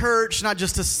have church, not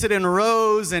just to sit in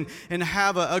rows and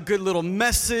have a good little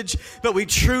message, but we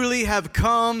truly have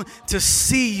come to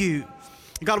see you.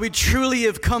 God, we truly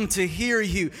have come to hear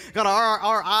you. God,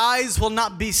 our eyes will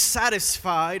not be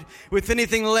satisfied with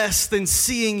anything less than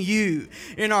seeing you.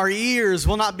 And our ears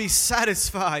will not be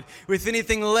satisfied with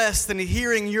anything less than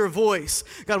hearing your voice.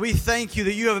 God, we thank you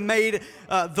that you have made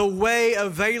the way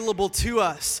available to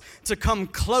us to come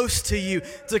close to you,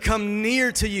 to come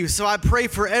near to you. So I pray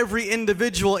for every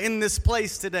individual in this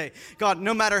place today. God,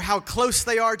 no matter how close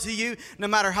they are to you, no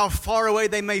matter how far away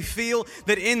they may feel,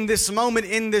 that in this moment,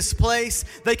 in this place,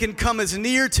 they can come as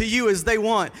near to you as they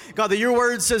want. God, that your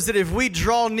word says that if we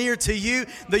draw near to you,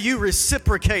 that you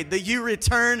reciprocate, that you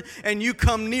return and you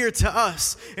come near to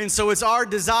us. And so it's our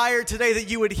desire today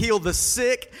that you would heal the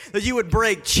sick, that you would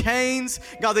break chains.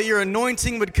 God, that your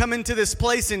anointing would come into this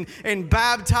place and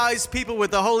baptize people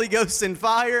with the Holy Ghost and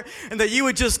fire, and that you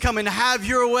would just come and have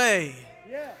your way.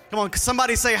 Come on,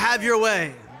 somebody say, have your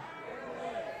way.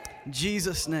 In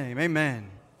Jesus' name, amen.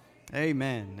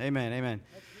 Amen, amen, amen.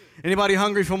 Anybody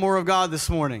hungry for more of God this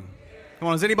morning? Come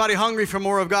on, is anybody hungry for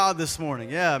more of God this morning?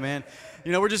 Yeah, man.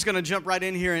 You know, we're just going to jump right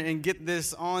in here and get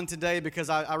this on today, because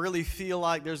I really feel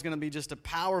like there's going to be just a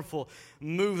powerful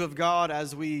move of God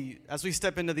as we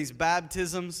step into these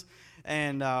baptisms.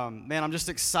 And, man, I'm just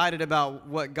excited about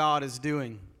what God is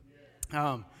doing.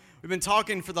 We've been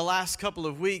talking for the last couple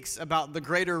of weeks about the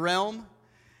greater realm.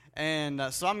 And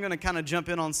so I'm going to kind of jump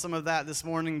in on some of that this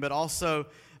morning, but also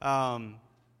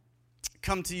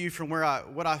come to you from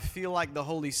what I feel like the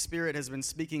Holy Spirit has been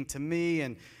speaking to me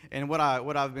and what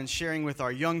I've been sharing with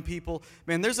our young people.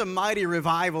 Man, there's a mighty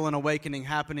revival and awakening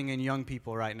happening in young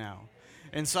people right now.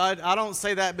 And so I don't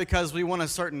say that because we want a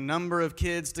certain number of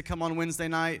kids to come on Wednesday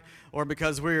night, or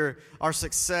because our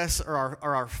success or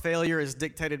our failure is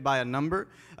dictated by a number.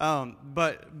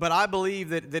 But I believe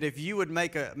that if you would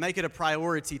make it a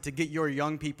priority to get your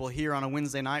young people here on a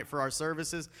Wednesday night for our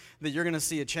services, that you're going to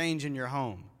see a change in your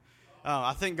home.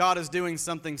 I think God is doing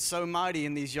something so mighty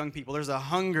in these young people. There's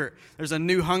a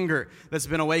new hunger that's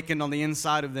been awakened on the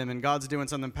inside of them, and God's doing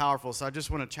something powerful. So I just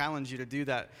want to challenge you to do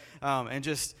that, and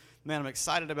just, man, I'm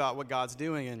excited about what God's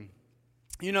doing. And,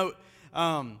 you know,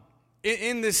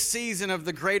 in this season of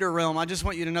the greater realm, I just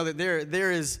want you to know that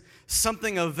there is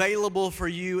something available for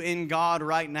you in God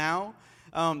right now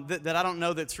that I don't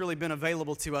know that's really been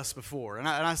available to us before. And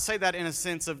I say that in a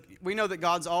sense of, we know that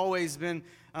God's always been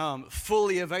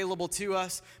fully available to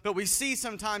us, but we see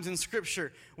sometimes in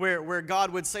Scripture where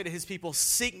God would say to his people,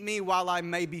 seek me while I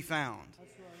may be found.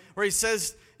 That's right. Where he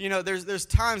says, you know, there's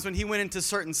times when he went into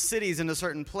certain cities, into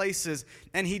certain places,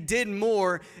 and he did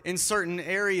more in certain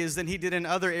areas than he did in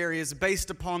other areas based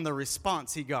upon the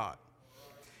response he got.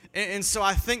 And so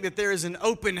I think that there is an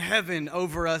open heaven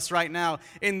over us right now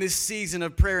in this season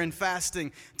of prayer and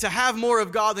fasting to have more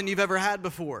of God than you've ever had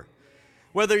before.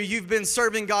 Whether you've been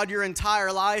serving God your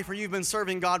entire life or you've been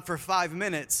serving God for 5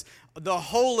 minutes, the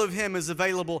whole of him is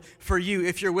available for you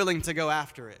if you're willing to go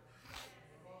after it.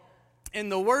 And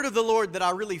the word of the Lord that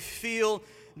I really feel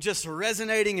just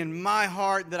resonating in my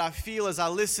heart, that I feel as I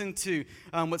listen to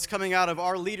what's coming out of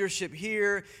our leadership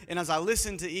here, and as I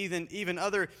listen to even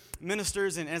other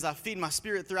ministers, and as I feed my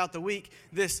spirit throughout the week,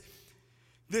 this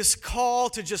call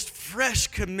to just fresh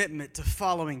commitment to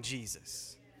following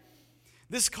Jesus.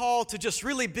 This call to just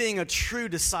really being a true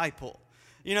disciple.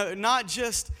 You know, not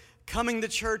just coming to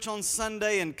church on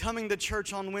Sunday and coming to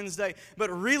church on Wednesday, but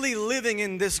really living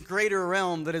in this greater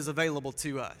realm that is available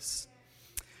to us.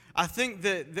 I think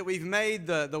that we've made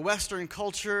the Western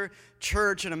culture,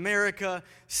 church in America,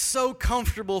 so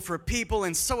comfortable for people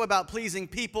and so about pleasing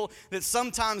people that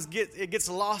sometimes it gets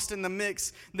lost in the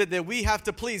mix that we have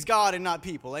to please God and not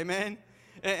people. Amen?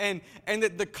 And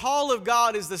that the call of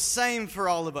God is the same for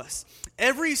all of us.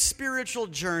 Every spiritual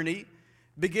journey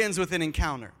begins with an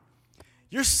encounter.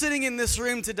 You're sitting in this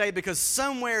room today because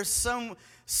somewhere,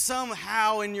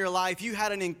 somehow in your life, you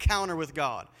had an encounter with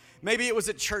God. Maybe it was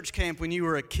at church camp when you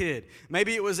were a kid.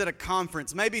 Maybe it was at a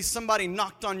conference. Maybe somebody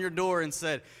knocked on your door and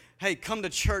said, hey, come to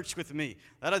church with me.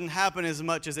 That doesn't happen as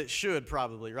much as it should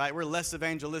probably, right? We're less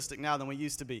evangelistic now than we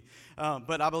used to be.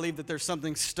 But I believe that there's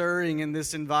something stirring in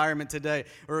this environment today.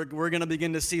 We're going to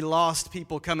begin to see lost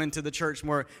people come into the church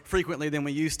more frequently than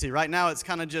we used to. Right now it's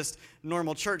kind of just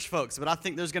normal church folks. But I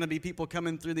think there's going to be people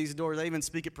coming through these doors. They even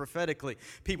speak it prophetically.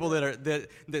 People that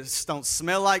don't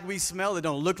smell like we smell. They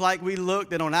don't look like we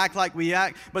look. They don't act like we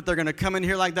act. But they're going to come in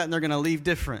here like that and they're going to leave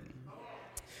different.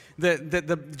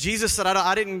 Jesus said,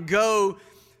 I didn't go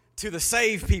to the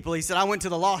saved people. He said, I went to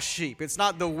the lost sheep. It's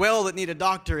not the well that need a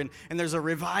doctor. And there's a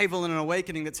revival and an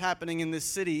awakening that's happening in this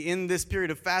city, in this period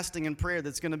of fasting and prayer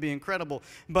that's going to be incredible.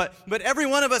 But every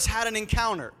one of us had an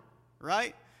encounter,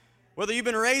 right? Whether you've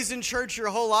been raised in church your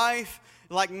whole life,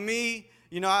 like me,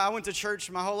 You know, I went to church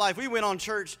my whole life. We went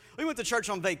to church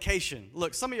on vacation.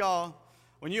 Look, some of y'all,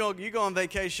 when you go on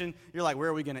vacation, you're like, where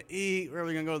are we going to eat? Where are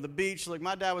we going to go to the beach? Look,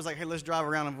 my dad was like, hey, let's drive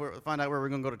around and find out where we're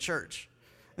going to go to church.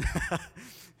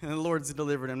 And the Lord's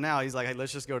delivered him now. He's like, hey,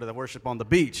 let's just go to the worship on the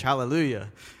beach. Hallelujah.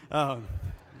 I'm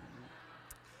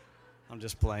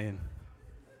just playing.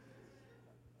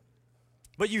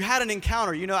 But you had an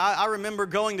encounter. You know, I remember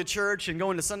going to church and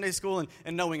going to Sunday school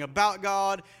and knowing about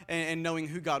God and knowing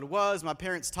who God was. My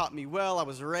parents taught me well. I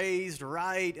was raised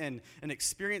right and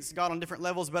experienced God on different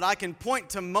levels. But I can point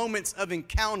to moments of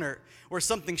encounter where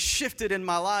something shifted in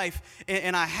my life.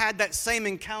 And I had that same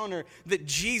encounter that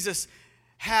Jesus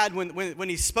had when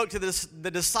he spoke to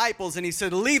the disciples and he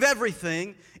said, leave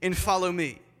everything and follow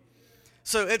me.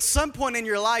 So at some point in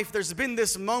your life, there's been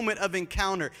this moment of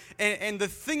encounter. And the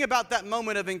thing about that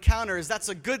moment of encounter is that's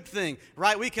a good thing,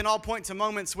 right? We can all point to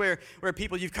moments where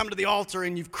people, you've come to the altar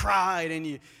and you've cried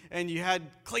and you had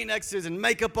Kleenexes and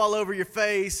makeup all over your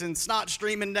face and snot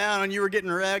streaming down and you were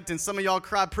getting wrecked, and some of y'all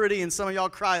cry pretty and some of y'all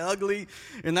cry ugly,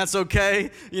 and that's okay.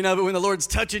 You know, but when the Lord's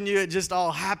touching you, it just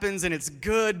all happens and it's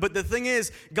good. But the thing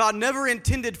is, God never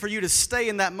intended for you to stay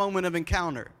in that moment of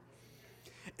encounter.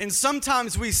 And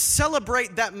sometimes we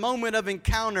celebrate that moment of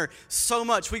encounter so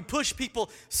much. We push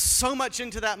people so much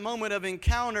into that moment of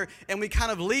encounter, and we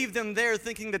kind of leave them there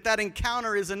thinking that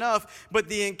encounter is enough. But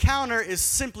the encounter is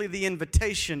simply the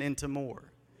invitation into more.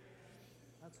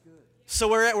 That's good. So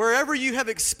wherever you have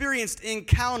experienced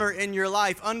encounter in your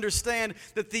life, understand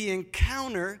that the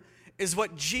encounter is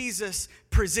what Jesus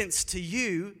presents to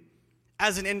you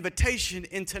as an invitation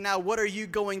into now what are you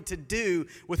going to do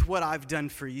with what I've done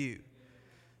for you.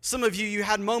 Some of you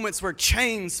had moments where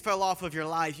chains fell off of your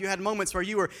life. You had moments where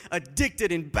you were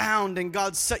addicted and bound, and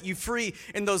God set you free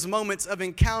in those moments of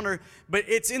encounter. But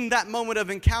it's in that moment of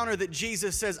encounter that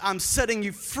Jesus says, I'm setting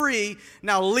you free.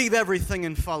 Now leave everything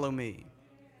and follow me.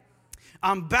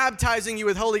 I'm baptizing you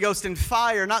with Holy Ghost and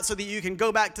fire, not so that you can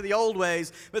go back to the old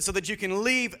ways, but so that you can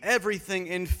leave everything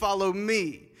and follow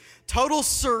me. Total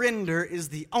surrender is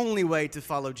the only way to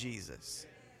follow Jesus.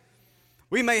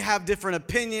 We may have different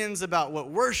opinions about what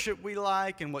worship we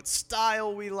like and what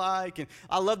style we like. And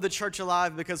I love the Church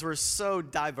Alive because we're so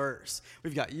diverse.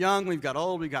 We've got young, we've got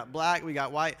old, we've got black, we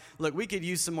got white. Look, we could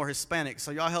use some more Hispanics,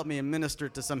 so y'all help me minister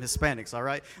to some Hispanics, all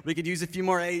right? We could use a few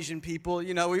more Asian people.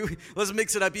 You know, let's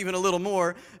mix it up even a little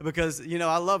more because, you know,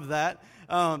 I love that.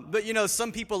 But, you know,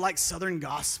 some people like Southern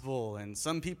gospel, and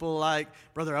some people like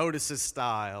Brother Otis's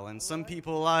style, and some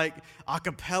people like a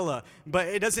cappella. But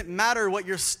it doesn't matter what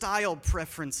your style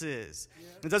preference is.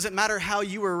 It doesn't matter how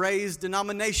you were raised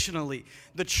denominationally.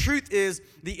 The truth is,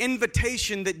 the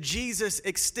invitation that Jesus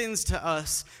extends to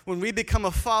us when we become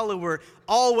a follower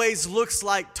always looks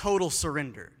like total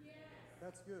surrender.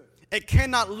 That's good. It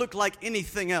cannot look like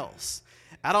anything else.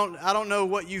 I don't know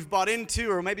what you've bought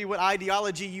into or maybe what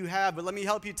ideology you have, but let me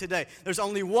help you today. There's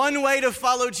only one way to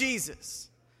follow Jesus.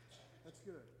 That's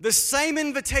good. The same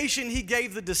invitation he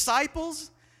gave the disciples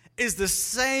is the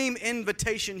same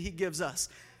invitation he gives us.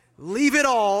 Leave it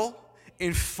all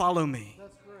and follow me.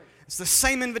 That's great. It's the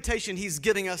same invitation he's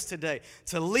giving us today,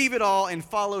 to leave it all and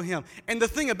follow him. And the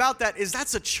thing about that is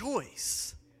that's a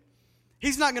choice.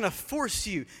 He's not going to force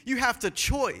you. You have to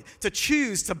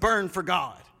choose to burn for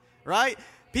God. Right?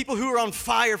 People who are on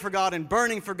fire for God and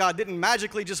burning for God didn't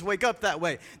magically just wake up that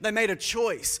way. They made a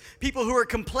choice. People who are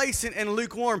complacent and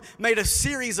lukewarm made a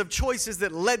series of choices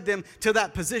that led them to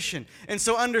that position. And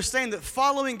so understand that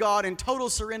following God in total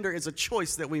surrender is a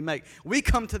choice that we make. We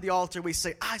come to the altar, we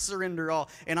say, I surrender all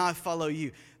and I follow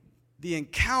you. The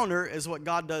encounter is what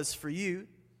God does for you.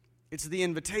 It's the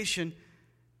invitation.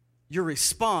 Your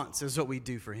response is what we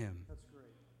do for him. That's great.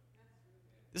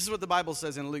 This is what the Bible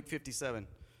says in Luke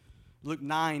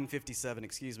 9:57,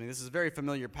 excuse me. This is a very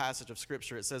familiar passage of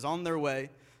Scripture. It says, on their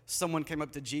way, someone came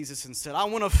up to Jesus and said, I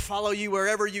want to follow you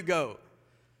wherever you go.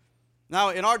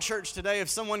 Now, in our church today, if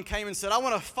someone came and said, I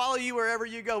want to follow you wherever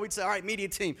you go, we'd say, all right, media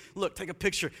team, look, take a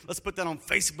picture. Let's put that on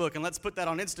Facebook, and let's put that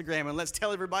on Instagram, and let's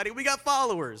tell everybody we got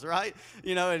followers, right?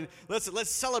 You know, and let's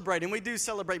celebrate, and we do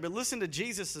celebrate. But listen to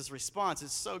Jesus' response.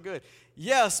 It's so good.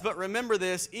 Yes, but remember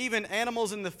this, even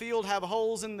animals in the field have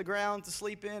holes in the ground to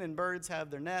sleep in, and birds have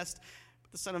their nest,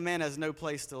 but the Son of Man has no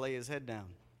place to lay his head down.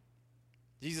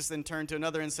 Jesus then turned to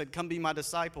another and said, come be my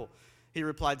disciple. He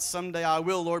replied, someday I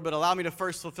will, Lord, but allow me to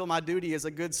first fulfill my duty as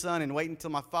a good son and wait until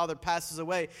my father passes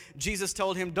away. Jesus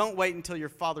told him, don't wait until your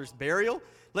father's burial.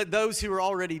 Let those who are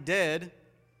already dead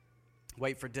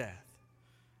wait for death.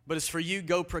 but it's for you,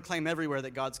 go proclaim everywhere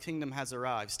that God's kingdom has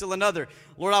arrived. Still another,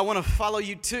 Lord, I want to follow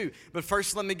you too, but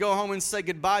first let me go home and say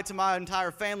goodbye to my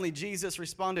entire family. Jesus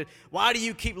responded, why do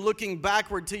you keep looking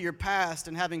backward to your past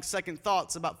and having second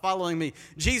thoughts about following me?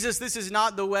 Jesus, this is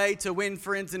not the way to win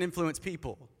friends and influence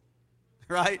people.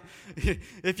 Right?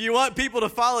 If you want people to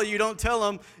follow you, don't tell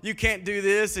them you can't do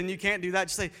this and you can't do that.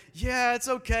 Just say, yeah, it's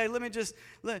okay.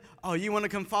 Oh, you want to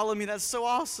come follow me? That's so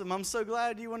awesome. I'm so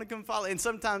glad you want to come follow. And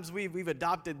sometimes we've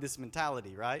adopted this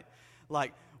mentality, right?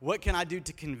 Like, what can I do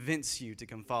to convince you to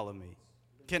come follow me?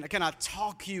 Can I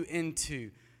talk you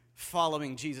into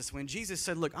following Jesus? When Jesus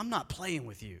said, look, I'm not playing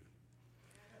with you.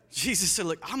 Jesus said,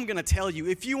 look, I'm going to tell you,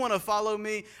 if you want to follow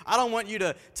me, I don't want you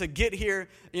to get here,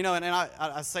 and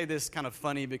I say this kind of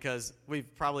funny because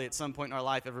we've probably at some point in our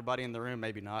life, everybody in the room,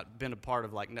 maybe not, been a part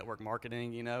of like network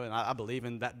marketing, and I believe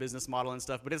in that business model and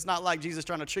stuff, but it's not like Jesus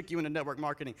trying to trick you into network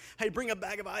marketing. Hey, bring a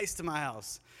bag of ice to my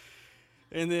house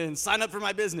and then sign up for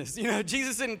my business.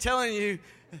 Jesus isn't telling you,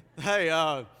 hey,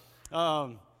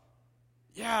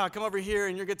 yeah, come over here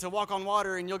and you'll get to walk on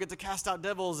water and you'll get to cast out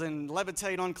devils and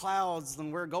levitate on clouds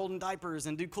and wear golden diapers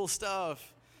and do cool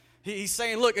stuff. He's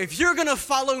saying, look, if you're going to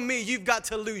follow me, you've got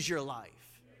to lose your life.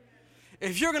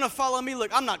 If you're going to follow me, look,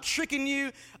 I'm not tricking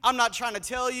you. I'm not trying to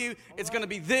tell you it's going to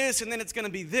be this and then it's going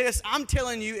to be this. I'm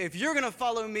telling you, if you're going to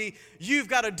follow me, you've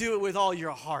got to do it with all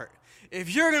your heart.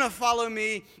 If you're going to follow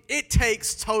me, it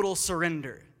takes total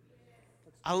surrender.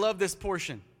 I love this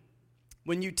portion.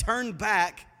 When you turn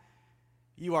back,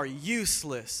 you are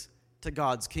useless to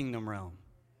God's kingdom realm.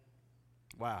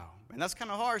 Wow. And that's kind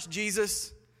of harsh,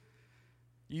 Jesus.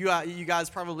 You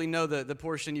guys probably know the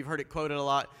portion. You've heard it quoted a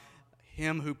lot.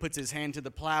 Him who puts his hand to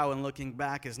the plow and looking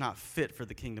back is not fit for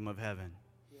the kingdom of heaven.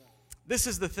 Yeah. This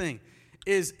is the thing.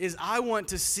 Is I want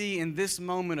to see in this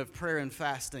moment of prayer and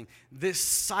fasting, this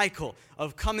cycle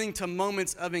of coming to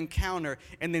moments of encounter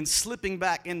and then slipping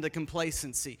back into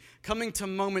complacency, coming to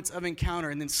moments of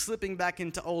encounter and then slipping back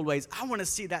into old ways. I want to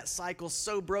see that cycle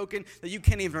so broken that you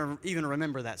can't even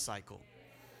remember that cycle.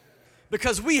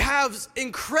 Because we have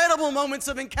incredible moments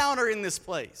of encounter in this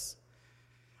place.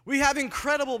 We have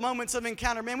incredible moments of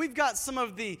encounter. Man, we've got some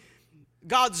of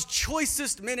God's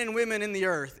choicest men and women in the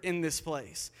earth in this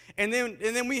place. And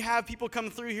then we have people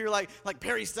come through here like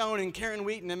Perry Stone and Karen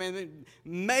Wheaton. I mean,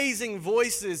 amazing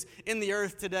voices in the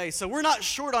earth today. So we're not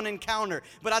short on encounter,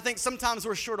 but I think sometimes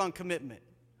we're short on commitment.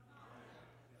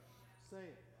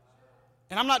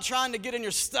 And I'm not trying to get in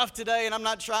your stuff today, and I'm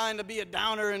not trying to be a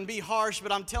downer and be harsh,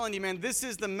 but I'm telling you, man, this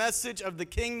is the message of the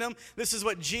kingdom. This is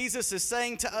what Jesus is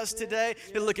saying to us today.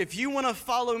 That, look, if you want to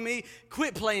follow me,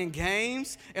 quit playing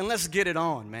games and let's get it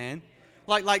on, man.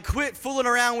 Like quit fooling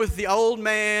around with the old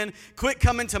man. Quit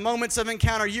coming to moments of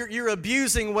encounter. You're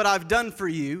abusing what I've done for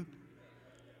you.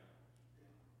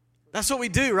 That's what we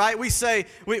do, right? We say,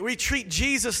 we treat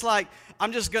Jesus like,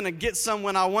 I'm just going to get some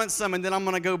when I want some, and then I'm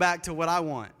going to go back to what I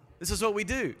want. This is what we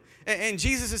do. And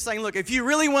Jesus is saying, look, if you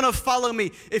really want to follow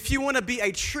me, if you want to be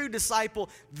a true disciple,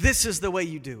 this is the way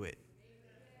you do it.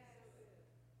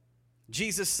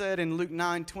 Jesus said in Luke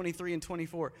 9:23 and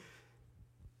 24,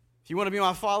 if you want to be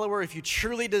my follower, if you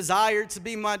truly desire to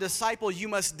be my disciple, you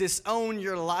must disown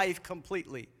your life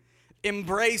completely.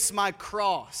 Embrace my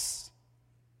cross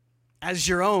as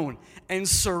your own and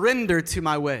surrender to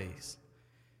my ways.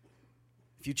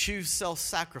 If you choose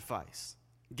self-sacrifice,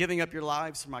 giving up your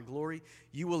lives for my glory,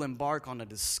 you will embark on a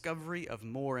discovery of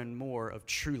more and more of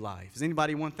true life. Does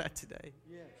anybody want that today?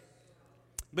 Yes.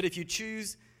 But if you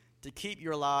choose to keep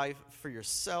your life for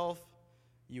yourself,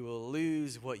 you will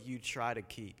lose what you try to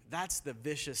keep. That's the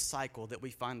vicious cycle that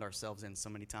we find ourselves in so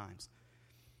many times.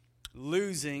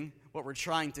 Losing what we're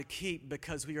trying to keep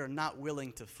because we are not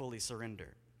willing to fully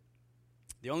surrender.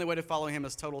 The only way to follow him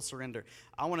is total surrender.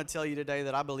 I want to tell you today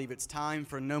that I believe it's time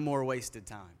for no more wasted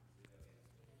time.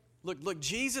 Look,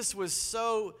 Jesus was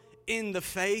so in the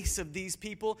face of these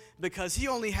people because he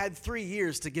only had 3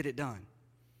 years to get it done.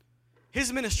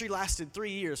 His ministry lasted 3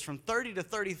 years. From 30 to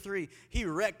 33, he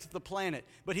wrecked the planet.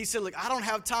 But he said, look, I don't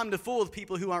have time to fool with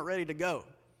people who aren't ready to go.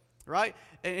 Right?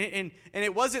 And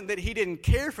it wasn't that he didn't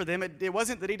care for them. It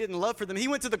wasn't that he didn't love for them. He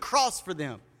went to the cross for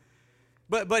them.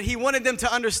 But he wanted them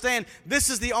to understand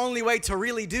this is the only way to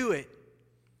really do it.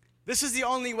 This is the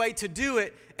only way to do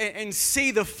it and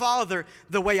see the Father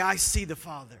the way I see the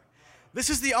Father. This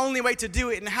is the only way to do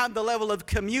it and have the level of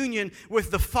communion with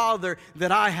the Father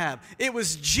that I have. It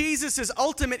was Jesus'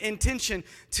 ultimate intention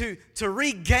to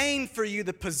regain for you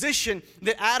the position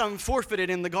that Adam forfeited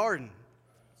in the garden.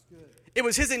 It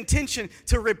was his intention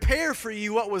to repair for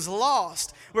you what was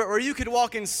lost, where you could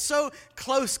walk in so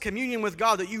close communion with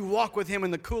God that you walk with him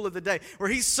in the cool of the day, where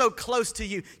he's so close to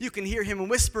you, you can hear him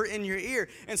whisper in your ear.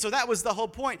 And so that was the whole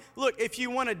point. Look, if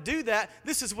you want to do that,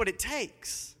 this is what it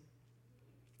takes.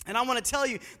 And I want to tell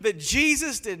you that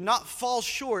Jesus did not fall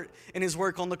short in his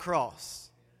work on the cross.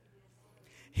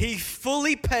 He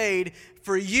fully paid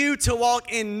for you to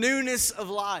walk in newness of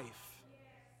life.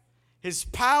 His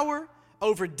power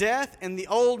over death and the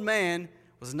old man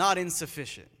was not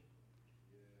insufficient.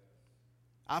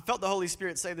 I felt the Holy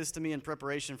Spirit say this to me in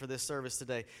preparation for this service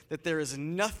today, that there is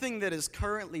nothing that is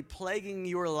currently plaguing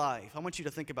your life. I want you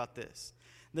to think about this.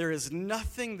 There is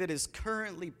nothing that is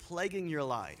currently plaguing your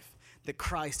life that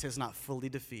Christ has not fully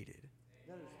defeated.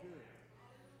 That is good.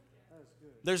 That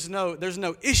is good. There's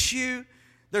no issue,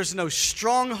 there's no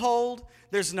stronghold,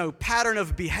 there's no pattern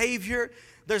of behavior,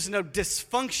 there's no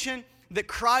dysfunction that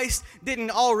Christ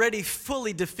didn't already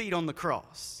fully defeat on the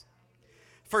cross.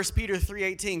 1 Peter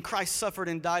 3:18, Christ suffered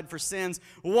and died for sins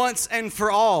once and for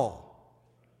all,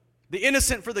 the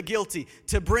innocent for the guilty,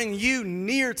 to bring you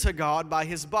near to God by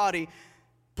his body,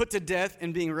 put to death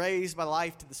and being raised by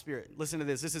life to the Spirit. Listen to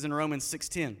this. This is in Romans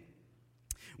 6:10.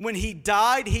 When he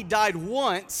died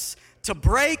once to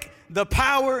break the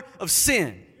power of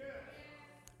sin.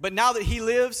 But now that he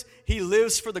lives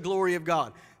for the glory of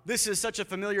God. This is such a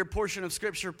familiar portion of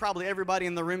Scripture, probably everybody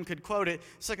in the room could quote it.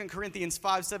 2 Corinthians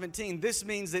 5:17. This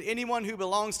means that anyone who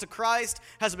belongs to Christ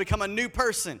has become a new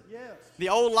person. Yes. The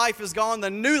old life is gone,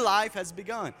 the new life has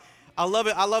begun. I love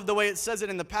it. I love the way it says it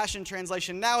in the Passion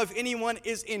Translation. Now if anyone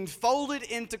is enfolded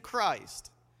into Christ,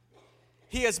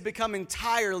 he has become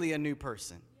entirely a new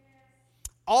person.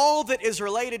 All that is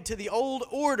related to the old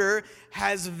order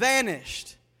has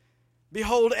vanished.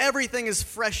 Behold, everything is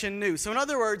fresh and new. So in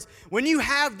other words, when you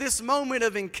have this moment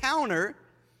of encounter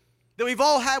that we've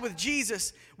all had with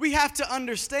Jesus, we have to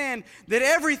understand that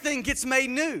everything gets made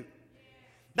new.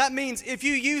 That means if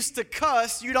you used to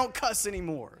cuss, you don't cuss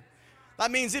anymore.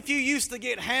 That means if you used to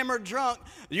get hammered drunk,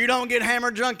 you don't get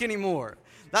hammered drunk anymore.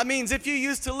 That means if you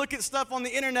used to look at stuff on the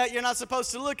internet you're not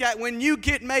supposed to look at, when you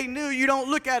get made new, you don't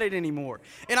look at it anymore.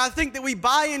 And I think that we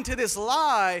buy into this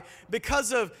lie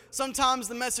because of sometimes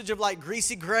the message of like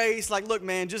greasy grace, like, look,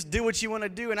 man, just do what you want to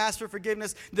do and ask for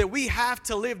forgiveness, that we have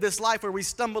to live this life where we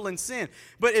stumble in sin.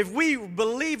 But if we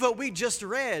believe what we just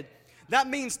read, that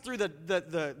means through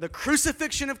the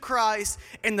crucifixion of Christ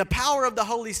and the power of the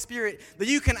Holy Spirit, that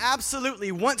you can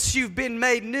absolutely, once you've been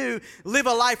made new, live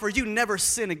a life where you never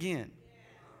sin again.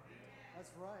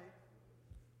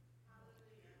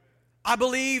 I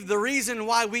believe the reason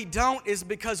why we don't is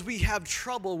because we have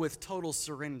trouble with total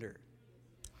surrender.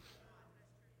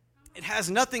 It has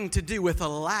nothing to do with a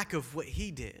lack of what he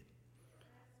did.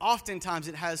 Oftentimes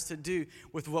it has to do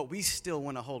with what we still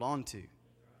want to hold on to.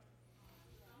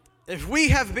 If we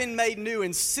have been made new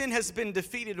and sin has been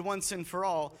defeated once and for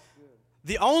all,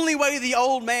 the only way the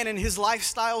old man and his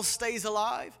lifestyle stays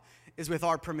alive is with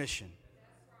our permission.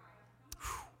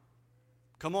 Whew.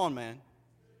 Come on, man.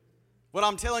 What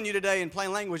I'm telling you today in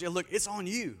plain language, look, it's on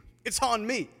you. It's on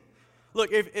me.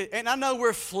 Look, and I know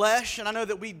we're flesh, and I know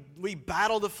that we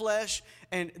battle the flesh.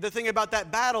 And the thing about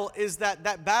that battle is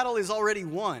that battle is already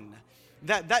won.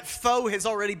 That foe has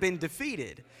already been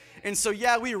defeated. And so,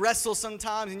 yeah, we wrestle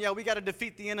sometimes, and yeah, we got to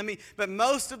defeat the enemy. But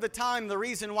most of the time, the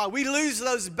reason why we lose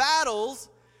those battles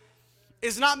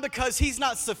is not because he's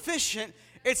not sufficient.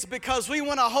 It's because we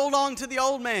want to hold on to the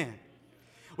old man.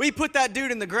 We put that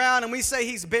dude in the ground and we say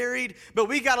he's buried, but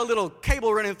we got a little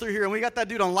cable running through here and we got that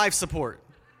dude on life support,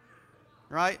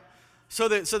 right? So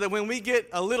that when we get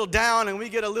a little down and we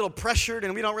get a little pressured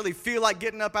and we don't really feel like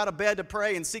getting up out of bed to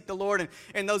pray and seek the Lord,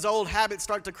 and those old habits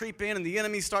start to creep in and the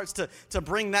enemy starts to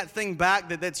bring that thing back,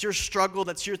 that's your struggle,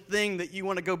 that's your thing that you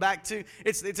want to go back to.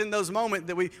 It's in those moments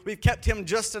that we've kept him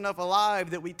just enough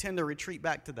alive that we tend to retreat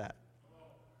back to that.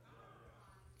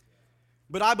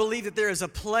 But I believe that there is a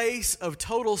place of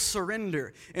total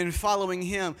surrender in following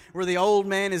him where the old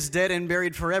man is dead and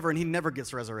buried forever and he never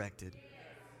gets resurrected.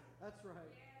 That's right.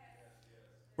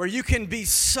 Where you can be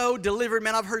so delivered.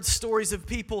 Man, I've heard stories of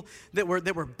people that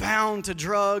were bound to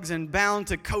drugs and bound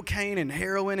to cocaine and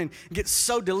heroin and get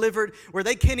so delivered where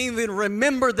they can't even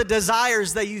remember the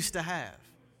desires they used to have.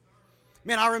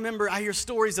 Man, I hear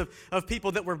stories of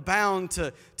people that were bound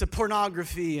to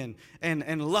pornography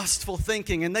and lustful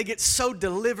thinking, and they get so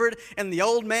delivered, and the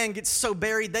old man gets so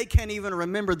buried, they can't even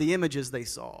remember the images they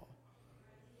saw.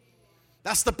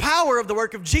 That's the power of the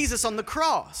work of Jesus on the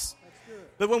cross.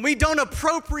 But when we don't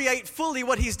appropriate fully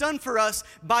what he's done for us,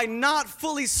 by not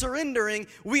fully surrendering,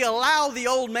 we allow the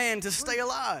old man to stay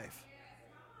alive.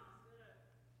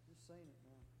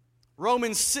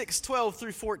 Romans 6:12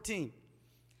 through 14.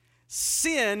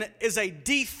 Sin is a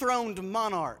dethroned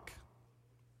monarch.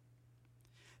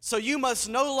 So you must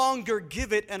no longer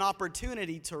give it an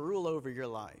opportunity to rule over your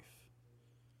life.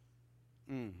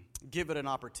 Give it an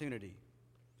opportunity.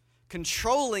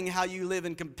 Controlling how you live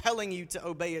and compelling you to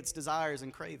obey its desires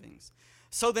and cravings.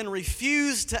 So then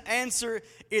refuse to answer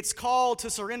its call to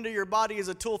surrender your body as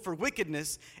a tool for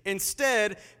wickedness.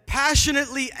 Instead,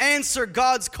 passionately answer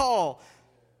God's call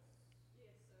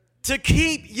to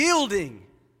keep yielding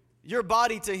your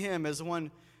body to Him as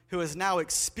one who has now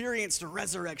experienced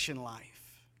resurrection life.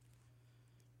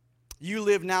 You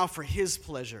live now for His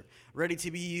pleasure, ready to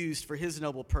be used for His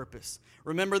noble purpose.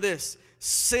 Remember this,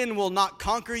 sin will not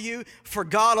conquer you, for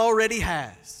God already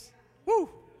has. Woo!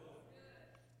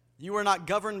 You are not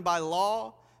governed by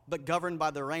law, but governed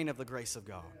by the reign of the grace of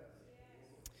God.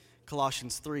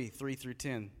 Colossians 3:3 through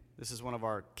 10. This is one of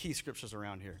our key scriptures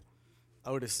around here.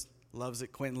 Otis loves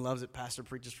it. Quentin loves it. Pastor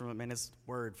preaches from it. Man, it's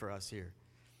word for us here.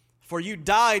 For you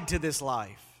died to this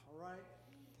life.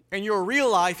 And your real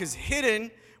life is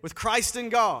hidden with Christ in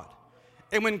God.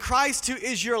 And when Christ, who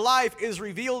is your life, is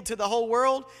revealed to the whole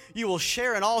world, you will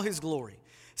share in all His glory.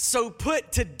 So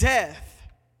put to death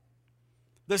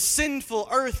the sinful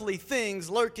earthly things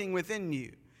lurking within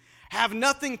you. Have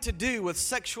nothing to do with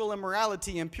sexual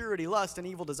immorality, impurity, lust, and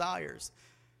evil desires.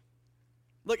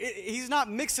 Look, he's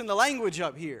not mixing the language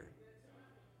up here.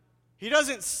 He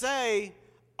doesn't say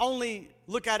only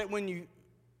look at it when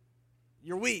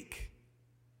you're weak.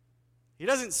 He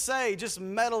doesn't say just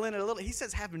meddle in it a little. He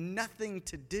says have nothing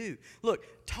to do. Look,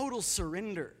 total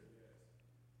surrender.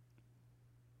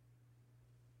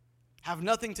 Have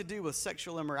nothing to do with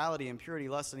sexual immorality, impurity,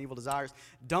 lust, and evil desires.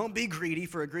 Don't be greedy,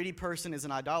 for a greedy person is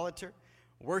an idolater,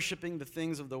 worshiping the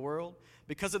things of the world.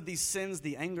 Because of these sins,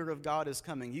 the anger of God is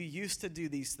coming. You used to do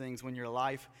these things when your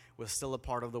life was still a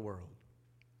part of the world.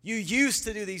 You used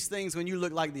to do these things when you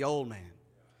looked like the old man.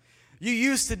 You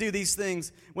used to do these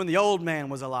things when the old man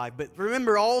was alive. But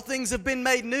remember, all things have been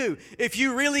made new. If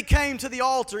you really came to the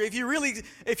altar, if you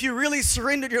really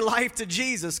surrendered your life to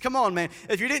Jesus, come on, man.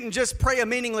 If you didn't just pray a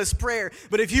meaningless prayer,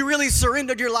 but if you really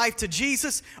surrendered your life to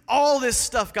Jesus, all this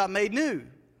stuff got made new.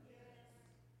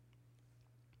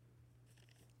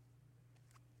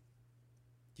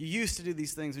 You used to do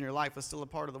these things when your life was still a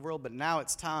part of the world, but now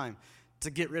it's time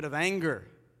to get rid of anger,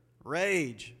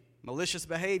 rage, malicious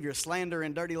behavior, slander,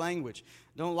 and dirty language.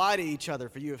 Don't lie to each other,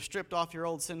 for you have stripped off your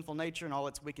old sinful nature and all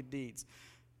its wicked deeds.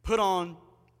 Put on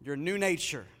your new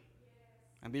nature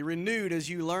and be renewed as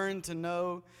you learn to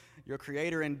know your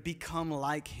Creator and become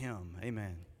like Him.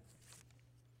 Amen.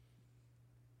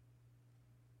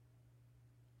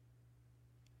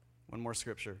 One more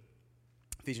scripture.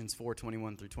 Ephesians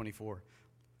 4:21 through 24.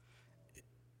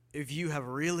 If you have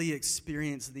really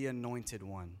experienced the Anointed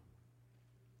One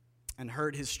and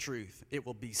heard His truth, it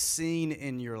will be seen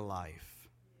in your life.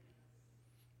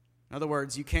 In other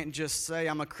words, you can't just say,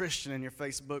 I'm a Christian in your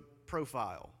Facebook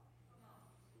profile.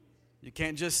 You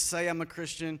can't just say, I'm a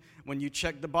Christian when you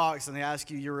check the box and they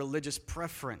ask you your religious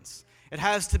preference. It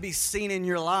has to be seen in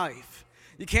your life.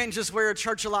 You can't just wear a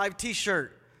Church Alive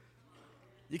t-shirt.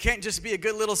 You can't just be a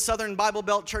good little Southern Bible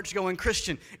Belt church-going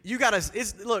Christian. You've got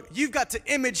to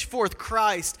image forth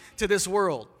Christ to this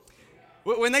world.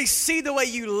 When they see the way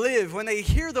you live, when they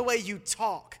hear the way you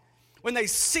talk, when they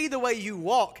see the way you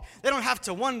walk, they don't have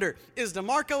to wonder, is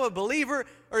DeMarco a believer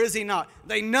or is he not?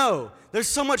 They know. There's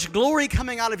so much glory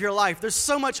coming out of your life. There's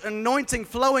so much anointing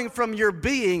flowing from your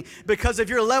being because of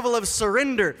your level of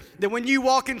surrender that when you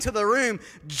walk into the room,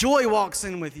 joy walks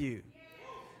in with you.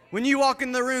 When you walk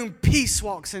in the room, peace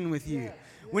walks in with you.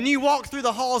 When you walk through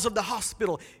the halls of the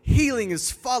hospital, healing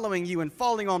is following you and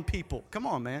falling on people. Come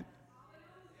on, man.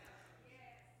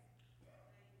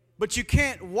 But you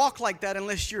can't walk like that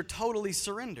unless you're totally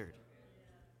surrendered.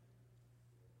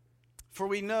 For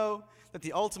we know that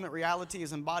the ultimate reality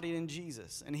is embodied in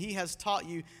Jesus, and He has taught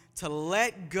you to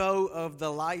let go of the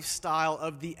lifestyle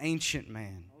of the ancient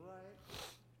man.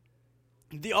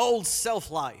 The old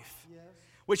self-life,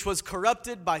 which was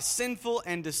corrupted by sinful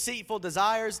and deceitful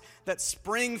desires that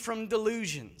spring from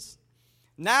delusions.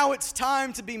 Now it's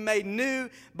time to be made new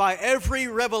by every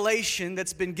revelation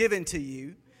that's been given to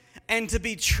you and to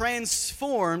be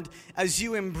transformed as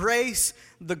you embrace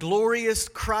the glorious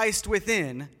Christ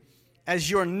within as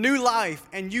your new life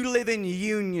and you live in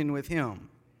union with Him.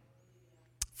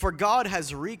 For God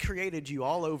has recreated you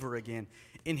all over again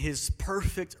in His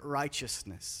perfect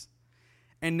righteousness.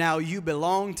 And now you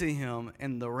belong to Him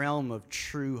in the realm of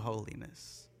true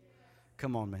holiness.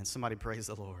 Come on, man. Somebody praise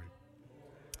the Lord.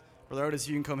 Brother Otis,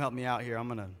 you can come help me out here. I'm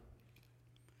going to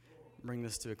bring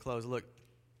this to a close. Look,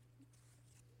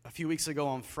 a A few weeks ago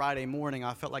on Friday morning,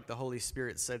 I felt like the Holy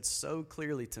Spirit said so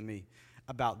clearly to me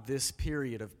about this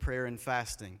period of prayer and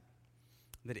fasting,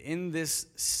 that in this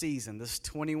season, this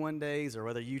 21 days, or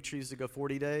whether you choose to go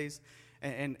 40 days,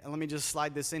 and let me just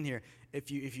slide this in here. If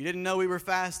you didn't know we were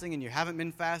fasting and you haven't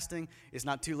been fasting, it's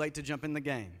not too late to jump in the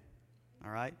game.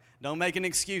 All right? Don't make an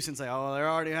excuse and say, oh, they're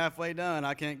already halfway done.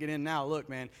 I can't get in now. Look,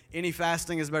 man, any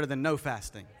fasting is better than no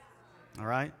fasting. All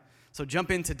right? So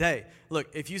jump in today. Look,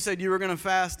 if you said you were going to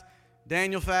fast,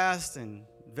 Daniel fast and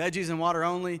veggies and water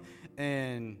only,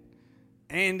 and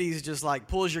Andy's just like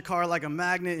pulls your car like a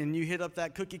magnet and you hit up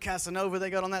that cookie Casanova they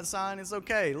got on that sign, it's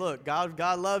okay. Look, God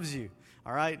loves you.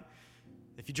 All right?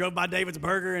 If you drove by David's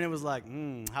Burger and it was like,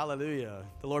 hallelujah,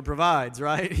 the Lord provides,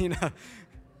 right? You know,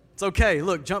 it's okay.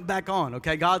 Look, jump back on,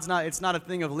 okay? It's not a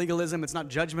thing of legalism. It's not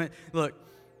judgment. Look,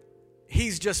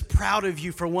 He's just proud of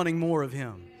you for wanting more of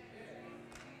Him.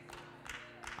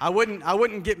 I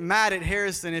wouldn't get mad at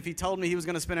Harrison if he told me he was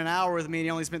going to spend an hour with me and he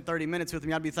only spent 30 minutes with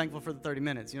me. I'd be thankful for the 30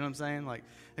 minutes. You know what I'm saying? Like,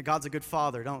 God's a good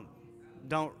Father.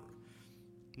 Don't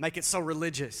make it so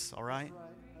religious, all right?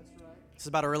 That's right. It's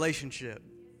about a relationship.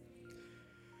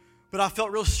 But I felt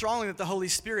real strongly that the Holy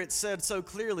Spirit said so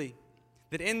clearly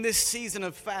that in this season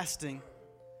of fasting,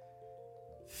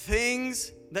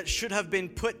 things that should have been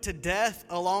put to death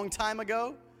a long time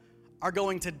ago are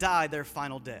going to die their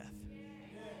final death.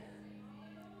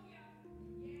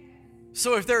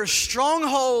 So if there are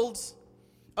strongholds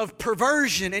of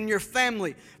perversion in your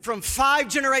family from 5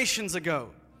 generations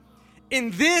ago,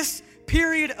 in this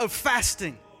period of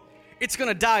fasting, it's going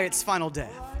to die its final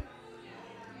death.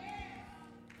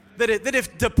 That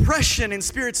if depression and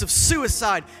spirits of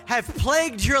suicide have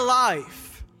plagued your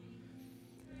life,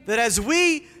 that as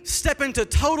we step into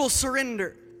total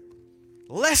surrender,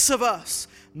 less of us,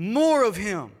 more of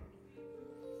Him,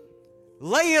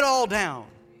 lay it all down,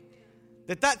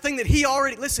 that thing that He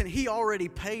already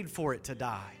paid for it to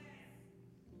die.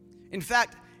 In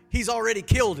fact, He's already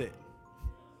killed it.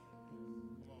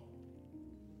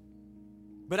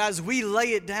 But as we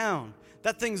lay it down,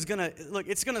 that thing's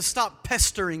it's gonna stop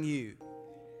pestering you.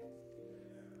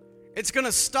 It's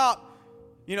gonna stop,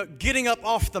 getting up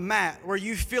off the mat where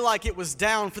you feel like it was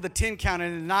down for the 10 count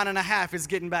and 9.5 is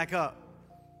getting back up.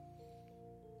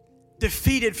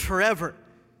 Defeated forever.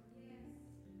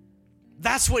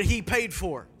 That's what He paid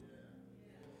for.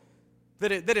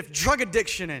 That if drug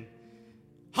addiction and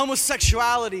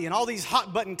homosexuality and all these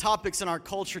hot button topics in our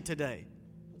culture today.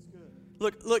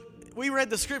 Look, we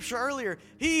read the scripture earlier.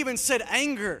 He even said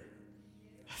anger,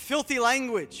 filthy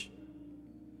language,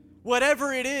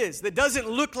 whatever it is that doesn't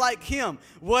look like Him,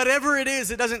 whatever it is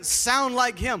that doesn't sound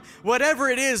like Him, whatever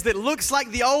it is that looks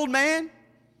like the old man,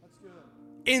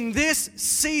 in this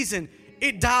season,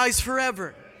 it dies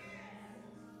forever.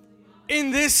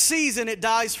 In this season, it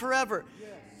dies forever.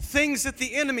 Things that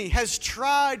the enemy has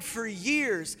tried for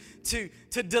years to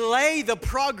delay the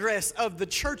progress of the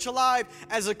church alive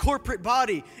as a corporate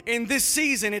body, in this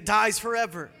season, it dies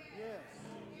forever.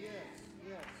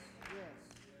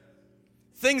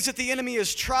 Things that the enemy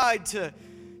has tried to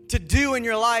do in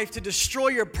your life to destroy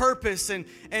your purpose and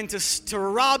to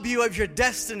rob you of your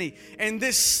destiny, in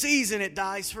this season, it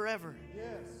dies forever.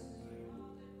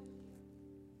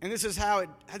 And this is how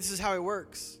it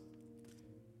works.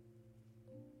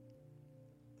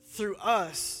 Through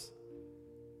us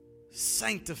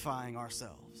sanctifying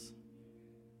ourselves.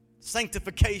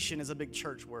 Sanctification is a big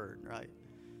church word, right?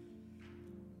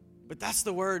 But that's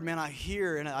the word, man, I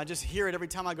hear, and I just hear it every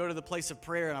time I go to the place of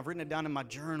prayer, and I've written it down in my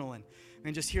journal,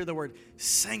 and just hear the word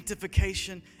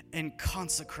sanctification and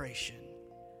consecration.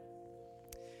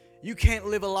 You can't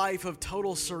live a life of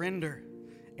total surrender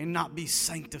and not be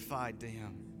sanctified to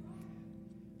Him.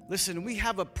 Listen, we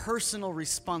have a personal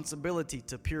responsibility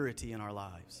to purity in our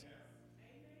lives.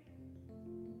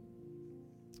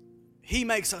 He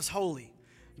makes us holy,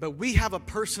 but we have a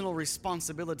personal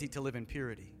responsibility to live in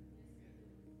purity.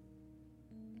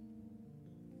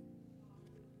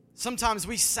 Sometimes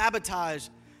we sabotage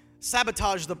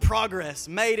the progress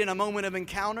made in a moment of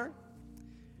encounter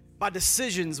by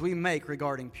decisions we make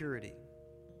regarding purity.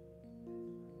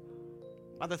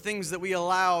 By the things that we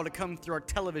allow to come through our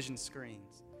television screens.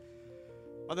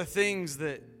 By the things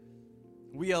that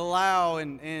we allow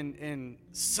and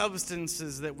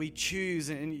substances that we choose.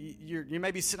 And you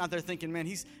may be sitting out there thinking, man,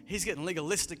 he's getting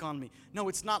legalistic on me. No,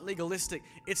 it's not legalistic.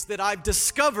 It's that I've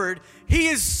discovered He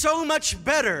is so much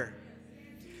better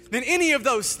than any of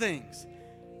those things.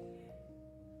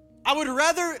 I would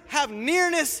rather have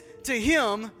nearness to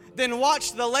Him than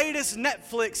watch the latest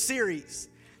Netflix series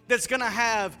that's going to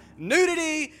have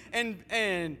nudity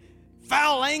and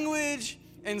foul language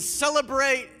and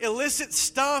celebrate illicit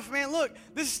stuff, man, look,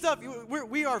 this stuff,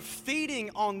 we are feeding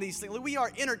on these things. We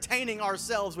are entertaining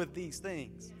ourselves with these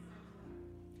things.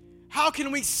 How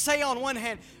can we say on one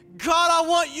hand, God, I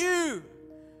want you.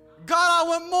 God, I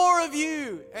want more of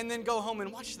you. And then go home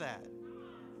and watch that.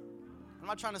 I'm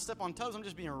not trying to step on toes. I'm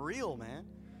just being real, man.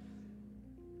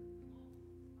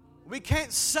 We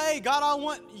can't say, God, I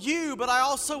want you, but I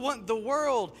also want the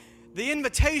world. The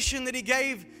invitation that he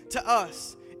gave to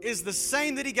us is the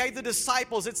same that he gave the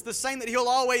disciples. It's the same that he'll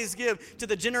always give to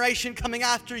the generation coming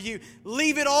after you.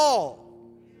 Leave it all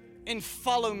and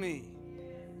follow me.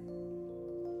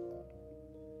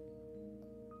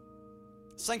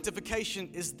 Sanctification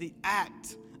is the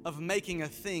act of making a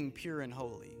thing pure and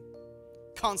holy.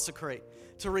 Consecrate,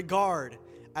 to regard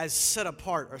as set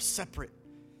apart or separate.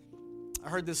 I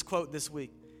heard this quote this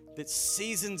week, that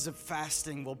seasons of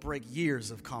fasting will break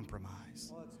years of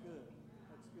compromise. Oh, that's good.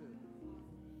 That's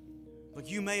good. Look,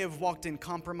 you may have walked in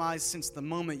compromise since the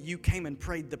moment you came and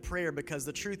prayed the prayer, because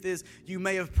the truth is, you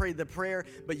may have prayed the prayer,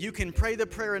 but you can pray the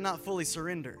prayer and not fully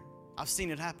surrender. I've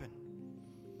seen it happen.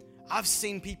 I've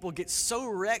seen people get so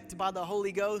wrecked by the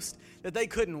Holy Ghost that they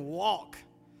couldn't walk.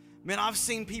 Man, I've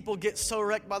seen people get so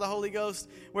wrecked by the Holy Ghost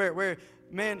where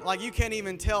man, like you can't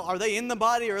even tell, are they in the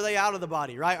body or are they out of the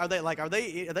body, right? Are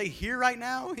they here right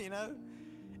now, you know?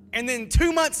 And then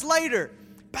 2 months later,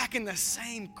 back in the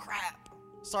same crap.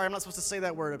 Sorry, I'm not supposed to say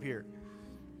that word up here.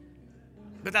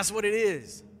 But that's what it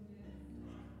is.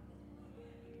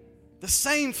 The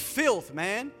same filth,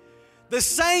 man. The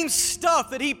same stuff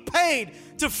that he paid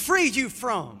to free you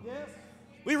from. Yes.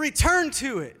 We return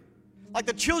to it. Like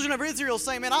the children of Israel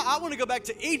saying, man, I want to go back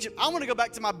to Egypt. I want to go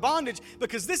back to my bondage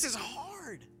because this is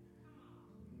hard.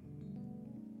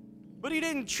 But he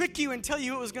didn't trick you and tell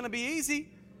you it was going to be easy.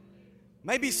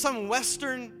 Maybe some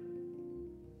Western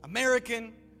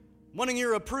American wanting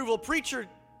your approval preacher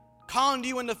conned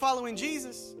you into following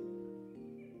Jesus.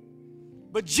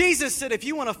 But Jesus said, if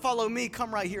you want to follow me,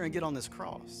 come right here and get on this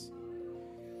cross.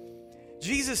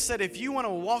 Jesus said, if you want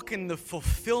to walk in the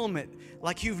fulfillment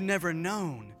like you've never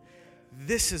known,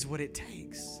 this is what it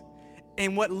takes.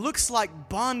 And what looks like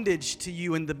bondage to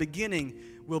you in the beginning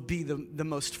will be the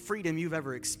most freedom you've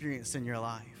ever experienced in your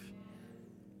life.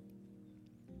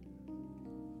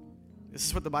 This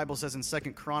is what the Bible says in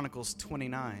 2 Chronicles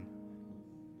 29.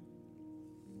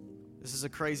 This is a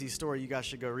crazy story. You guys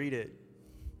should go read it.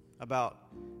 About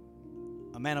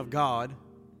a man of God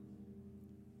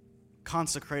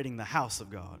consecrating the house of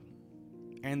God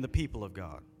and the people of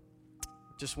God.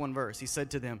 Just one verse. He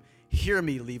said to them, hear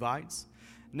me, Levites.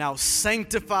 Now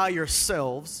sanctify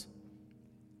yourselves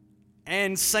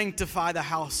and sanctify the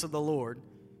house of the Lord,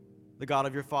 the God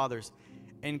of your fathers,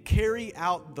 and carry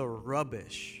out the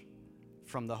rubbish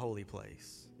from the holy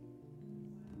place.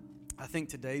 I think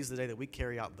today's the day that we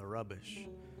carry out the rubbish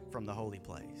from the holy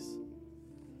place.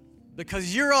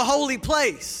 Because you're a holy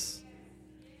place.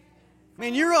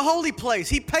 Man, you're a holy place.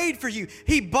 He paid for you.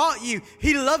 He bought you.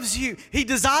 He loves you. He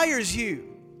desires you.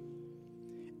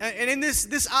 And in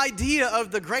this idea of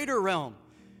the greater realm,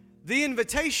 the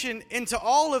invitation into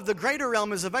all of the greater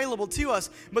realm is available to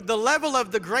us. But the level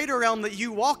of the greater realm that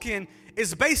you walk in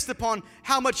is based upon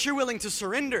how much you're willing to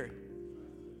surrender.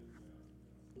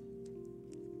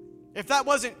 If that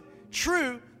wasn't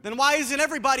true, then why isn't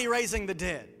everybody raising the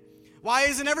dead? Why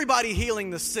isn't everybody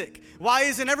healing the sick? Why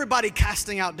isn't everybody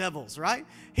casting out devils, right?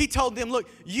 He told them, look,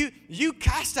 you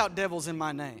cast out devils in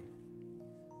my name.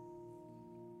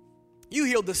 You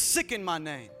healed the sick in my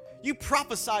name. You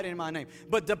prophesied in my name.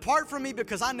 But depart from me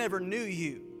because I never knew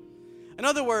you. In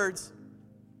other words,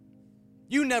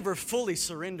 you never fully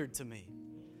surrendered to me.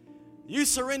 You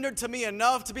surrendered to me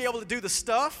enough to be able to do the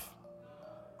stuff,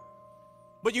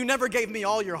 but you never gave me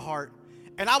all your heart.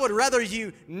 And I would rather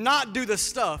you not do the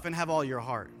stuff and have all your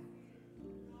heart.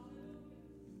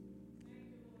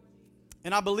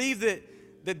 And I believe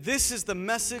that this is the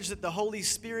message that the Holy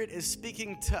Spirit is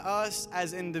speaking to us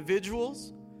as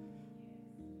individuals,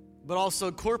 but also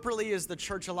corporately as the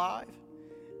church alive,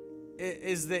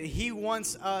 is that He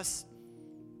wants us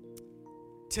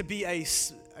to be a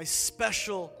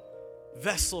special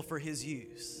vessel for His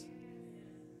use.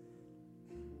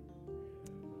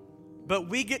 But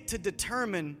we get to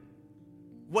determine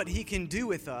what He can do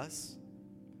with us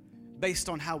based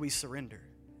on how we surrender.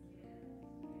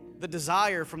 The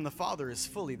desire from the Father is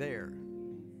fully there.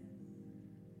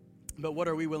 But what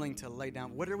are we willing to lay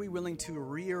down? What are we willing to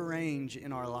rearrange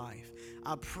in our life?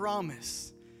 I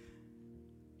promise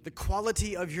the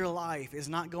quality of your life is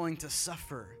not going to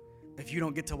suffer if you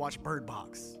don't get to watch Bird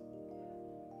Box.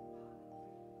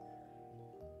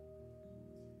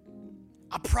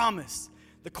 I promise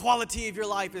The quality of your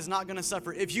life is not going to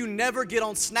suffer if you never get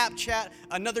on Snapchat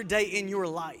another day in your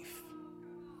life.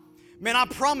 Man, I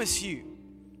promise you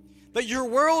that your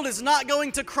world is not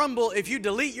going to crumble if you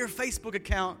delete your Facebook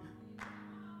account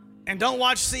and don't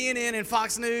watch CNN and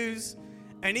Fox News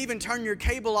and even turn your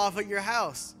cable off at your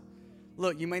house.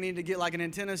 Look, you may need to get like an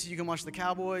antenna so you can watch the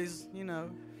Cowboys, you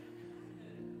know.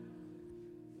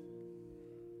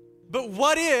 But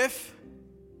what if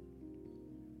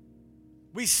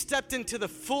we stepped into the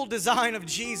full design of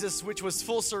Jesus, which was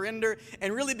full surrender,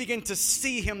 and really begin to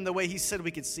see him the way he said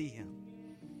we could see him?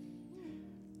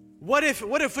 What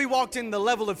if we walked in the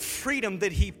level of freedom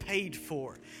that he paid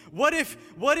for? What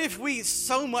if we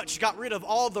so much got rid of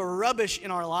all the rubbish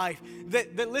in our life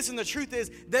that listen, the truth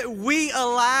is that we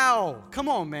allow, come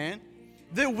on, man,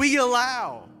 that we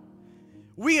allow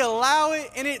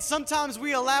it, and sometimes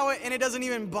we allow it and it doesn't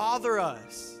even bother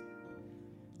us.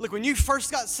 Look, when you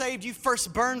first got saved, you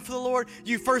first burned for the Lord,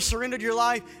 you first surrendered your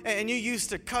life, and you used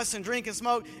to cuss and drink and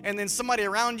smoke, and then somebody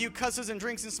around you cusses and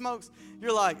drinks and smokes,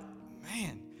 you're like,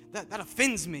 man, that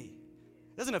offends me.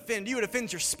 It doesn't offend you, it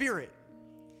offends your spirit.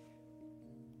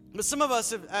 But some of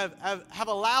us have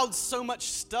allowed so much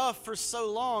stuff for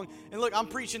so long. And look, I'm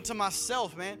preaching to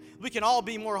myself, man. We can all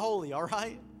be more holy, all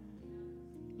right?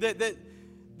 That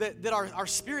our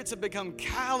spirits have become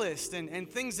calloused, and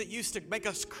things that used to make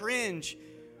us cringe,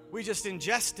 we just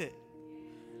ingest it.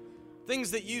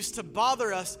 Things that used to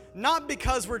bother us, not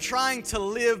because we're trying to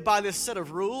live by this set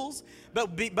of rules,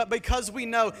 but because we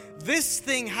know this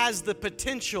thing has the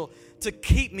potential to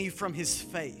keep me from his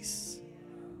face.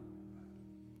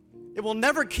 It will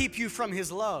never keep you from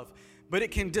his love, but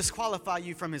it can disqualify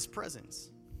you from his presence.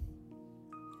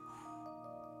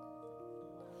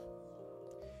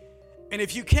 And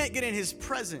if you can't get in his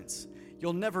presence,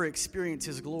 you'll never experience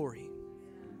his glory.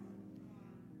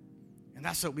 And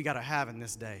that's what we got to have in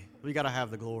this day. We got to have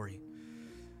the glory.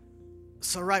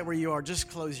 So right where you are, just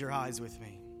close your eyes with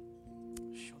me.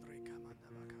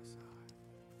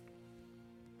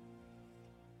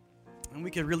 And we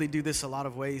could really do this a lot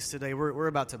of ways today. We're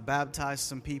about to baptize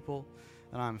some people,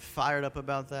 and I'm fired up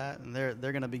about that. And they're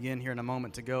going to begin here in a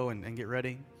moment to go and get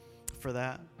ready for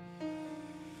that.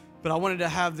 But I wanted to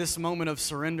have this moment of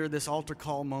surrender, this altar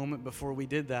call moment before we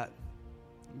did that.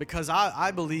 Because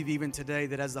I believe even today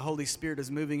that as the Holy Spirit is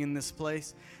moving in this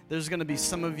place, there's going to be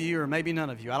some of you, or maybe none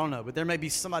of you, I don't know, but there may be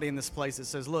somebody in this place that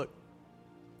says, look,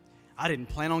 I didn't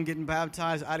plan on getting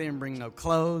baptized. I didn't bring no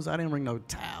clothes. I didn't bring no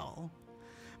towel.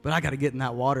 But I got to get in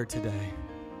that water today.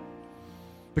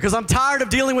 Because I'm tired of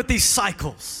dealing with these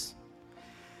cycles.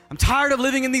 I'm tired of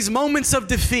living in these moments of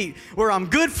defeat where I'm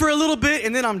good for a little bit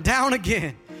and then I'm down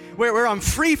again. Where I'm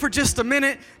free for just a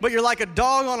minute, but you're like a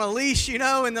dog on a leash, you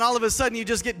know, and then all of a sudden you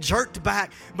just get jerked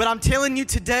back. But I'm telling you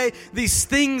today, these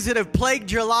things that have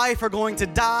plagued your life are going to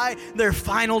die their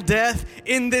final death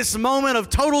in this moment of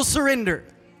total surrender.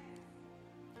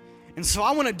 And so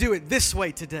I want to do it this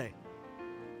way today.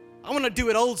 I want to do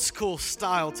it old school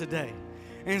style today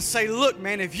and say, look,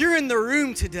 man, if you're in the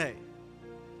room today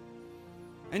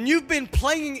and you've been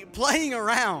playing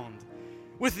around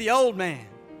with the old man,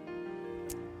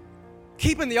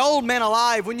 keeping the old man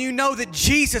alive when you know that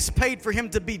Jesus paid for him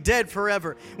to be dead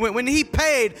forever. When he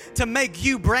paid to make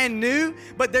you brand new,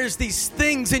 but there's these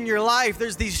things in your life,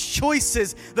 there's these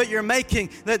choices that you're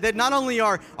making that not only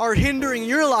are hindering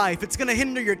your life, it's going to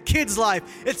hinder your kids' life.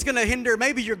 It's going to hinder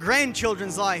maybe your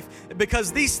grandchildren's life,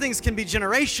 because these things can be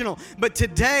generational. But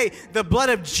today, the blood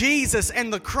of Jesus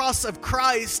and the cross of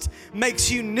Christ makes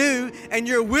you new, and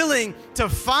you're willing to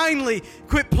finally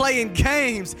quit playing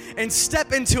games and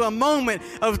step into a moment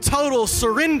of total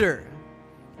surrender.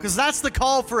 Because that's the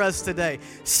call for us today.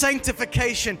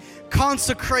 Sanctification,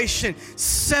 consecration,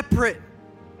 separate,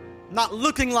 not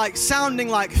looking like, sounding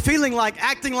like, feeling like,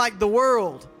 acting like the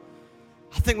world.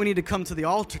 I think we need to come to the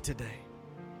altar today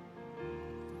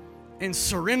and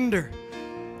surrender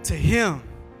to him.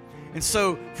 And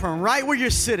so from right where you're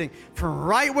sitting, from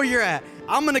right where you're at,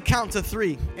 I'm going to count to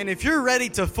 3. And if you're ready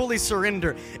to fully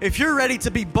surrender, if you're ready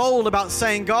to be bold about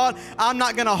saying, God, I'm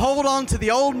not going to hold on to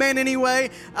the old man anyway.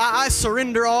 I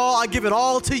surrender all. I give it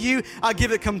all to you. I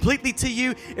give it completely to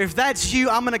you. If that's you,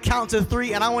 I'm going to count to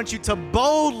 3. And I want you to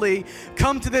boldly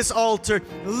come to this altar,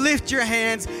 lift your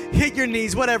hands, hit your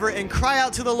knees, whatever, and cry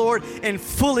out to the Lord and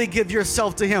fully give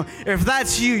yourself to him. If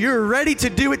that's you, you're ready to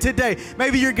do it today.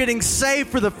 Maybe you're getting saved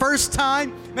for the first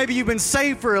time. Maybe you've been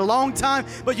saved for a long time,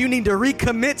 but you need to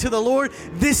recommit to the Lord.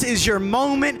 This is your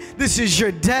moment. This is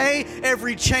your day.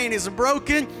 Every chain is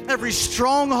broken. Every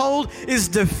stronghold is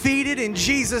defeated in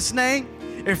Jesus'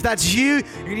 name. If that's you,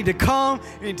 you need to come,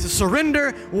 you need to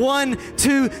surrender. 1,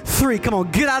 2, 3. Come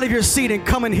on, get out of your seat and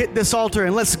come and hit this altar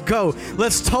and let's go.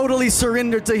 Let's totally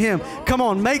surrender to Him. Come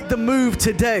on, make the move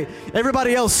today.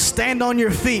 Everybody else, stand on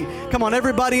your feet. Come on,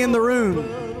 everybody in the room.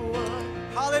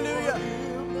 Hallelujah.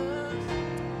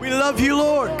 We love you,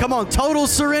 Lord. Come on, total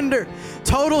surrender.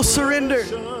 Total surrender.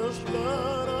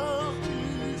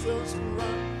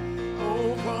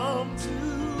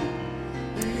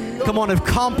 Come on, if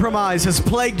compromise has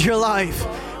plagued your life,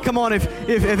 come on, if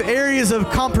areas of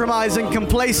compromise and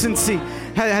complacency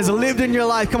has lived in your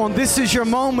life, come on, this is your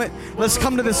moment. Let's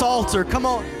come to this altar. Come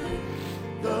on.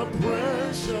 The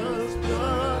precious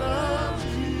blood of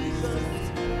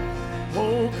Jesus.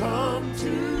 Oh, come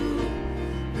to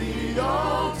the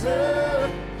altar.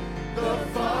 The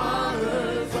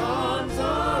Father's arms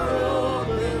are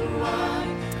open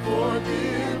wide.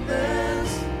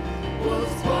 Forgiveness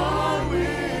was bought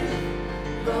with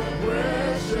the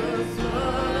precious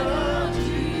blood of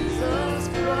Jesus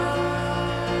Christ.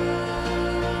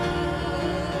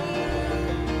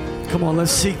 Come on,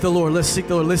 let's seek the Lord. Let's seek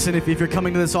the Lord. Listen, if you're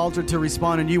coming to this altar to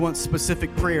respond and you want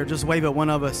specific prayer, just wave at one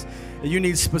of us. You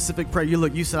need specific prayer.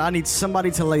 You said, I need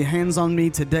somebody to lay hands on me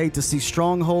today to see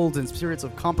strongholds and spirits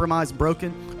of compromise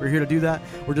broken. We're here to do that.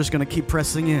 We're just going to keep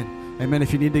pressing in. Amen.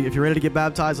 If you're ready to get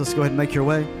baptized, let's go ahead and make your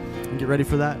way and get ready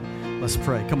for that. Let's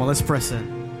pray. Come on, let's press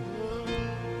in.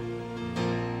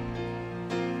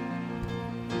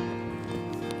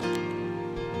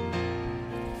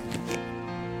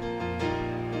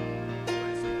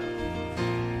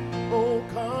 Oh,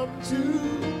 come to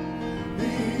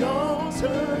the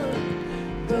altar.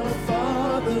 The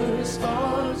Father's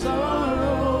arms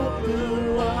are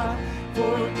open wide.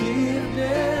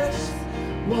 Forgiveness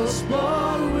was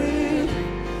bought with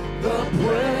the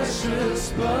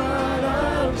precious blood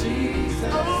of Jesus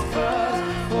Christ.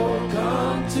 Oh,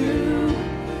 come to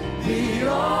the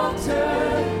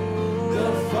altar.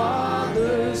 The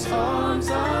Father's arms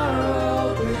are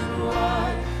open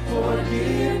wide.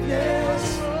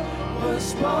 Forgiveness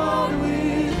was bought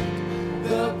with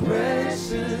the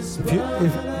precious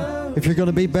blood. If you're going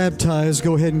to be baptized,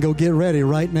 go ahead and go get ready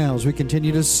right now as we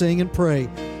continue to sing and pray.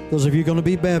 Those of you going to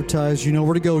be baptized, you know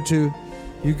where to go to.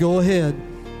 You go ahead.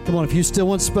 Come on, if you still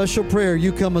want special prayer,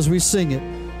 you come as we sing it.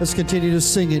 Let's continue to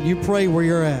sing it. You pray where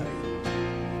you're at.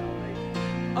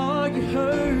 Are you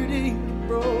hurting and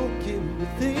broken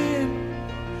within?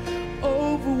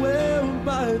 Overwhelmed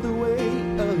by the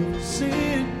weight of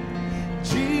sin?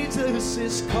 Jesus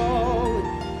is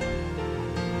calling.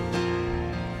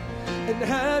 And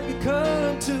have you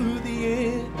come to the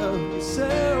end of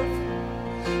yourself?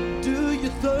 Do you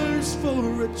thirst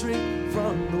for a drink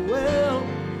from the well?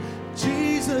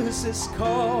 Jesus is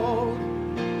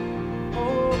calling.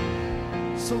 Oh,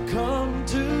 so come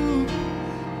to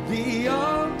the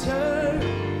altar.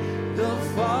 The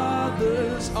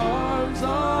Father's arms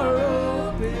are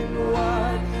open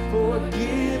wide.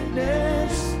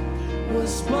 Forgiveness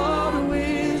was bought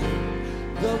with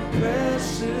the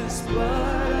precious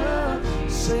blood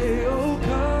of. Say, oh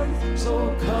come,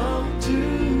 so come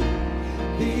to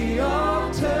the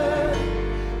altar.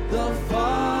 The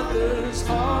Father's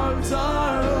arms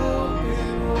are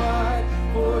open wide.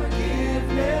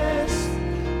 Forgiveness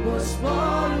was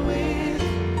bought with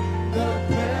the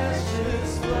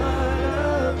precious blood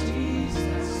of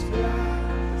Jesus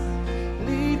Christ.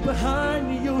 Leave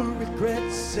behind your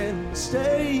regrets and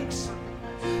mistakes.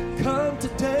 Come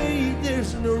today,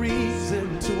 there's no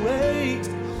reason to wait,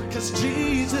 'cause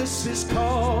Jesus is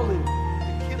calling.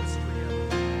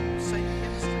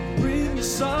 Bring your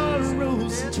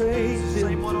sorrows and trade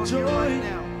them for joy.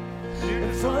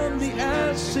 And from the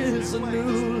ashes a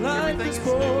new life is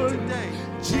born.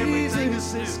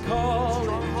 Jesus is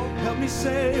calling. Help me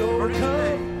say, oh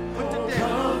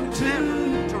come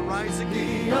to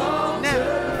the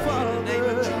altar.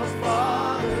 Father's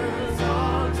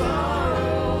arms are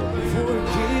open.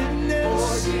 Forgiveness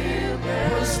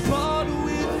was bought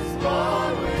with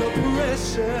the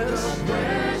precious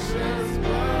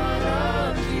blood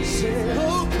of Jesus. Say,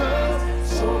 oh come,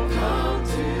 so come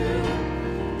to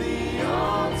the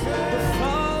altar. The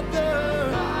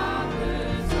Father's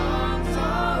arms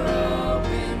are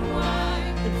open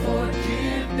wide. And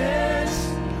forgiveness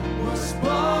was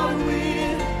bought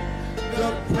with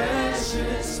the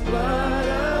precious blood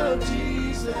of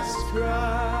Jesus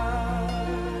Christ.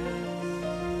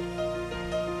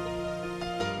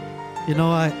 You know,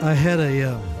 I had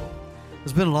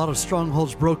there's been a lot of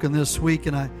strongholds broken this week,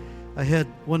 and I had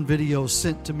one video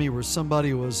sent to me where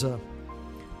somebody was,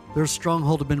 their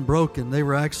stronghold had been broken. They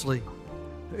were actually,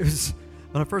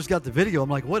 when I first got the video, I'm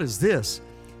like, what is this?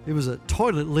 It was a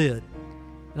toilet lid.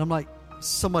 And I'm like,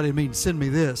 somebody didn't send me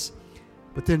this.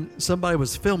 But then somebody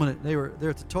was filming it. They were there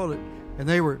at the toilet, and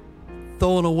they were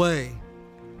throwing away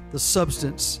the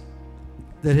substance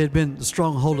that had been the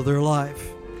stronghold of their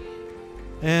life.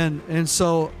 And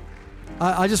so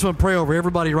I just want to pray over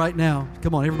everybody right now.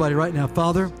 Come on, everybody right now.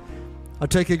 Father, I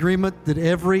take agreement that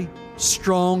every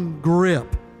strong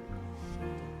grip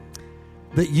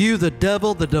that you, the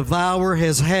devil, the devourer,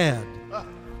 has had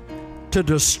to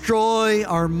destroy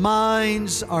our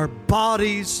minds, our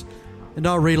bodies, and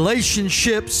our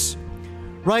relationships,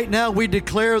 right now we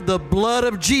declare the blood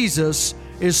of Jesus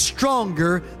is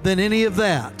stronger than any of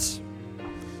that.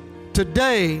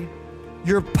 Today,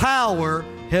 your power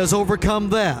has overcome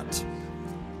that.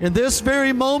 In this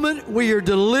very moment, we are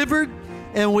delivered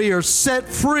and we are set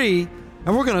free,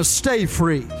 and we're going to stay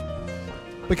free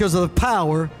because of the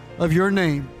power of your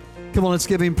name. Come on, let's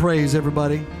give him praise,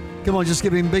 everybody. Come on, just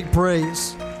give him big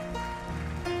praise.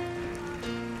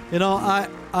 You know,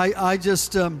 I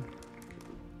just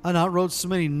I wrote so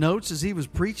many notes as he was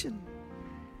preaching,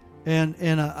 and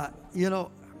you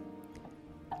know,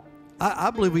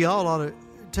 I believe we all ought to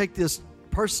take this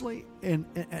personally, and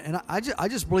I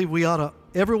just believe we ought to,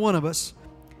 every one of us,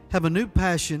 have a new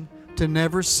passion to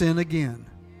never sin again.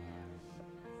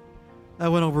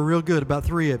 That went over real good, about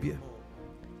 3 of you.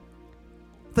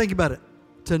 Think about it.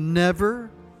 To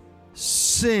never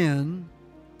sin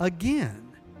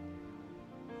again.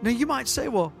 Now you might say,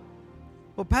 well,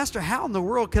 Pastor, how in the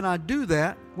world can I do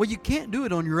that? Well, you can't do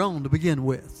it on your own to begin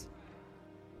with.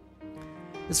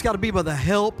 It's got to be by the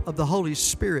help of the Holy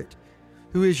Spirit,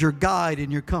 who is your guide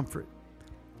and your comfort.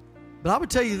 But I would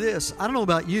tell you this, I don't know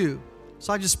about you,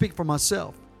 so I just speak for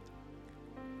myself.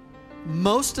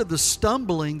 Most of the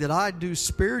stumbling that I do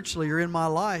spiritually or in my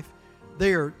life,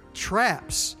 they are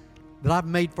traps that I've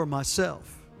made for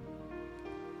myself.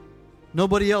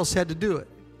 Nobody else had to do it.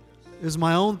 It was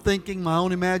my own thinking, my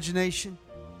own imagination.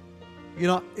 You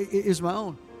know, it is my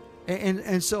own.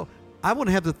 And so I want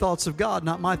to have the thoughts of God,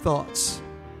 not my thoughts.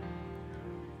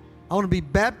 I want to be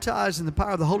baptized in the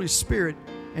power of the Holy Spirit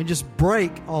and just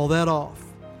break all that off.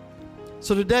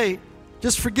 So today,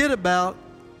 just forget about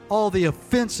all the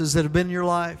offenses that have been in your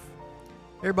life.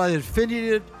 Everybody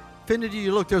that offended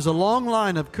you. Look, there's a long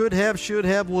line of could have, should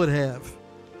have, would have.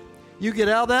 You get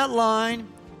out of that line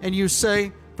and you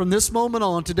say, from this moment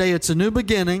on, today it's a new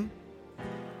beginning.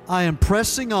 I am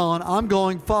pressing on. I'm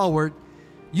going forward.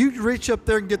 You reach up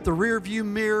there and get the rear view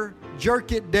mirror,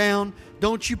 jerk it down.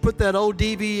 Don't you put that old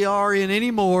DVR in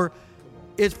anymore.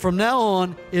 From now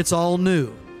on, it's all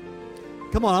new.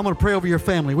 Come on, I'm going to pray over your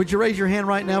family. Would you raise your hand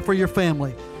right now for your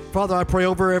family? Father, I pray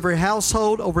over every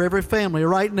household, over every family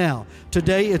right now.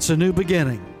 Today, it's a new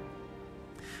beginning.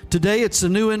 Today, it's a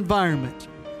new environment.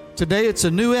 Today, it's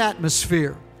a new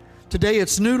atmosphere. Today,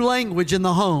 it's new language in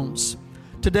the homes.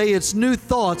 Today, it's new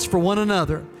thoughts for one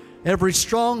another. Every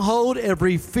stronghold,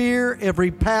 every fear,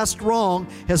 every past wrong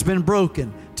has been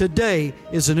broken. Today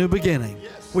is a new beginning.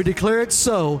 Yes. We declare it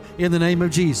so in the name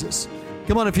of Jesus.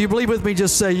 Come on, if you believe with me,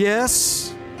 just say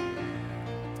yes.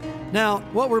 Now,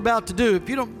 what we're about to do, if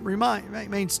you don't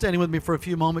remain standing with me for a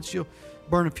few moments, you'll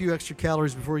burn a few extra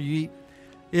calories before you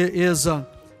eat.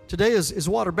 Today is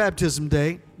water baptism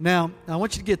day. Now, I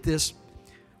want you to get this.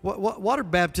 Water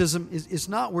baptism is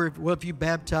not where, well, if you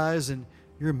baptize and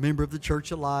you're a member of the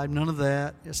church alive, none of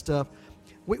that stuff.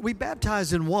 We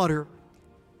baptize in water.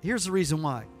 Here's the reason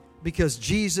why. Because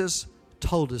Jesus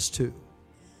told us to.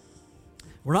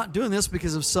 We're not doing this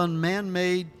because of some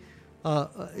man-made,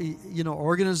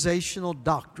 organizational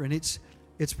doctrine. It's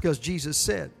because Jesus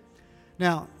said.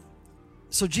 Now,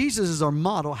 so Jesus is our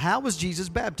model. How was Jesus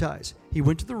baptized? He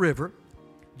went to the river.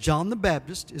 John the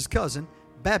Baptist, his cousin,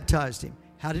 baptized him.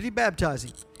 How did he baptize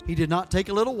him? He did not take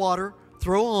a little water,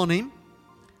 throw on him,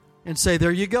 and say,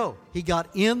 there you go. He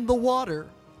got in the water,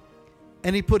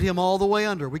 and he put him all the way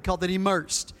under. We call that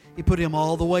immersed. He put him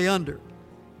all the way under,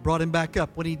 brought him back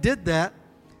up. When he did that,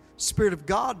 Spirit of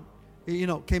God,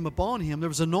 came upon him. There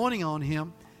was anointing on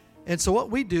him. And so what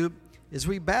we do is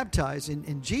we baptize.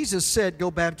 And Jesus said,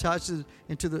 go baptize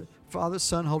into the Father,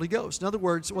 Son, Holy Ghost. In other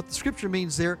words, what the Scripture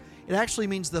means there, it actually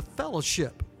means the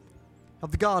fellowship of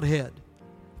the Godhead.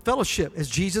 Fellowship, as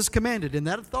Jesus commanded. In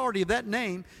that authority of that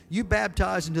name, you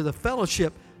baptize into the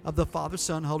fellowship of the Father,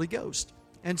 Son, Holy Ghost.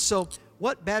 And so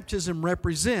what baptism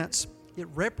represents, it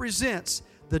represents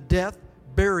the death,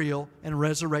 burial, and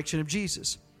resurrection of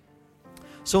Jesus.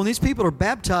 So when these people are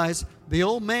baptized, the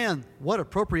old man, what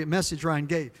appropriate message Ryan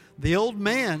gave. The old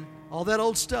man, all that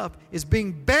old stuff, is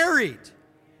being buried.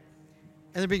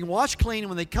 And they're being washed clean.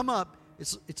 And when they come up,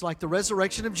 it's like the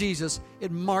resurrection of Jesus.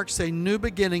 It marks a new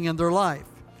beginning in their life.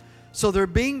 So they're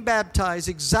being baptized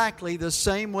exactly the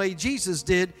same way Jesus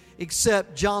did,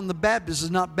 except John the Baptist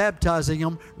is not baptizing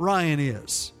them, Ryan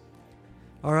is.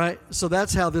 All right, so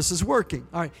that's how this is working.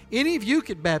 All right, any of you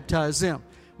could baptize them.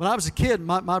 When I was a kid,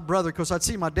 my brother, of course, I'd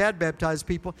see my dad baptize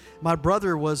people. My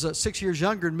brother was 6 years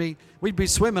younger than me. We'd be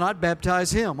swimming. I'd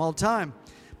baptize him all the time.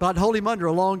 But I'd hold him under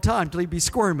a long time till he'd be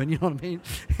squirming, you know what I mean?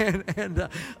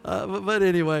 But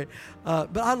anyway,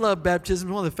 but I love baptism.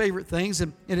 It's one of the favorite things.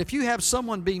 And if you have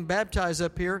someone being baptized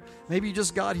up here, maybe you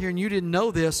just got here and you didn't know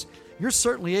this, you're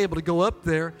certainly able to go up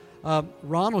there.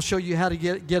 Ron will show you how to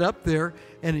get up there,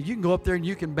 and you can go up there and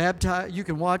you can baptize, you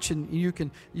can watch, and you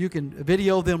can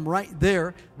video them right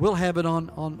there. We'll have it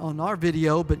on our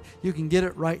video, but you can get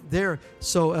it right there.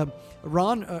 So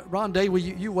Ron Day, will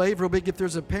you wave real big if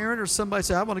there's a parent or somebody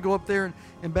say, I want to go up there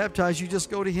and baptize you?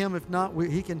 Just go to him. If not,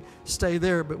 he can stay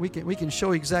there, but we can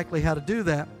show you exactly how to do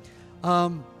that.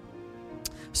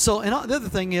 So, and the other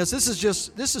thing is,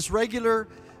 this is regular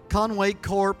Conway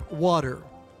Corp water.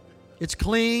 It's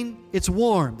clean. It's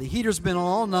warm. The heater's been on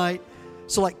all night.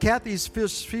 So like Kathy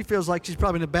feels like she's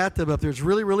probably in a bathtub up there. It's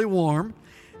really, really warm.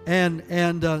 And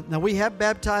now we have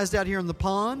baptized out here in the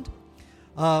pond.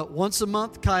 Once a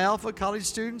month, Chi Alpha college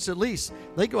students, at least,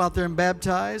 they go out there and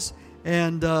baptize.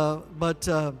 And this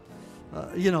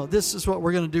is what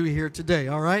we're going to do here today,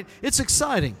 all right? It's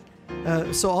exciting.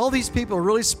 So all these people are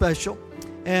really special.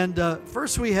 And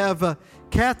first we have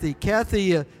Kathy.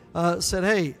 Kathy said,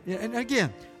 hey, and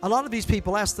again, a lot of these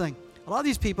people, last thing, a lot of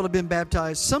these people have been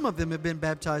baptized. Some of them have been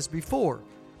baptized before.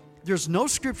 There's no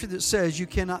scripture that says you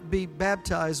cannot be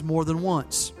baptized more than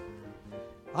once.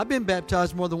 I've been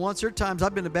baptized more than once. There are times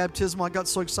I've been to baptism, I got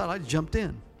so excited I jumped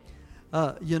in,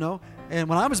 And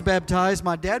when I was baptized,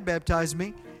 my dad baptized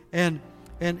me, and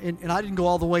I didn't go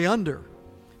all the way under.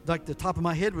 Like the top of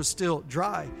my head was still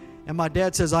dry. And my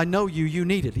dad says, I know you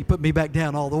need it. He put me back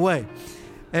down all the way.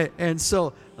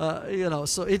 So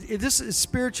this is a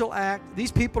spiritual act.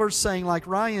 These people are saying, like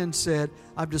Ryan said,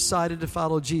 I've decided to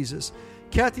follow Jesus.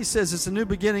 Kathy says it's a new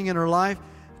beginning in her life.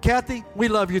 Kathy, we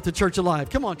love you at the Church Alive.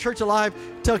 Come on, Church Alive,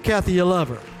 tell Kathy you love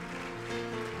her.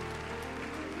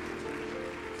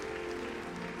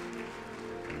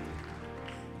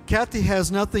 Kathy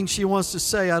has nothing she wants to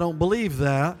say. I don't believe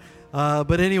that.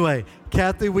 But anyway,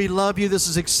 Kathy, we love you. This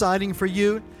is exciting for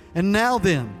you. And now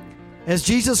then, as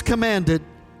Jesus commanded,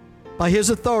 by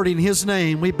His authority in His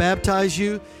name, we baptize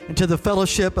you into the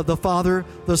fellowship of the Father,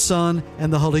 the Son,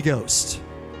 and the Holy Ghost.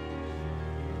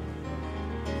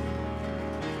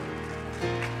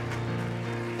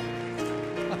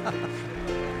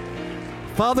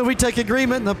 Father, we take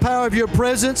agreement in the power of your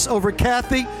presence over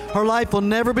Kathy. Her life will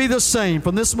never be the same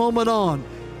from this moment on.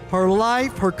 Her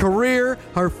life, her career,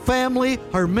 her family,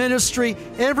 her ministry,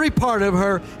 every part of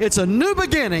her, it's a new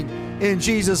beginning in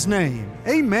Jesus' name.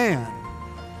 Amen.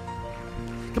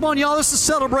 Come on, y'all, this is a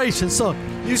celebration, so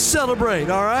you celebrate,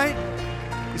 all right?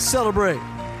 You celebrate.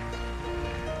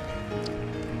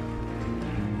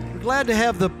 We're glad to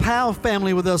have the Powell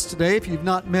family with us today. If you've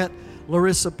not met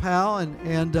Larissa Powell,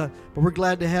 but we're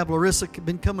glad to have Larissa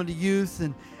been coming to youth,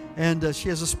 and she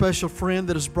has a special friend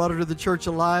that has brought her to the Church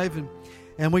Alive,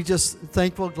 and we just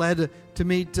thankful, glad to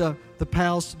meet the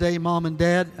Powells today, Mom and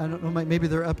Dad. I don't know, maybe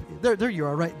they're up there. You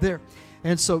are right there,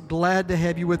 and so glad to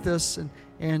have you with us,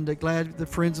 and glad the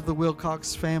friends of the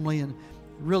Wilcox family, and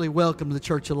really welcome to the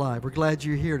Church Alive. We're glad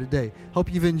you're here today.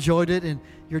 Hope you've enjoyed it, and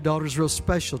your daughter's real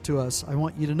special to us. I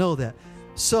want you to know that.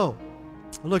 So,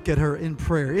 look at her in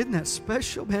prayer. Isn't that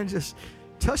special, man? Just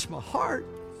touched my heart.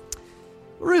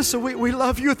 Larissa, we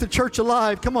love you at the Church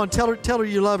Alive. Come on, tell her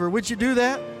you love her. Would you do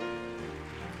that?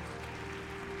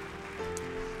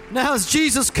 Now, as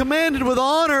Jesus commanded with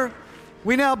honor,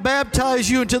 we now baptize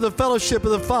you into the fellowship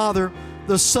of the Father,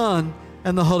 the Son,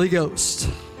 and the Holy Ghost.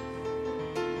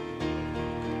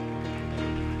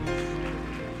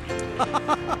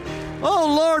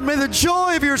 Oh, Lord, may the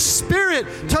joy of your Spirit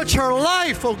touch her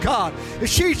life, oh God. If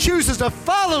she chooses to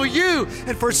follow you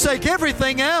and forsake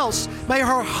everything else, may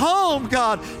her home,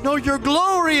 God, know your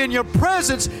glory and your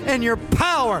presence and your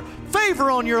power. Favor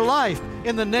on your life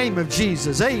in the name of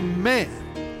Jesus. Amen.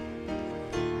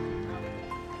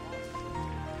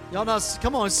 Y'all not,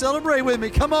 come on, celebrate with me.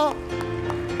 Come on.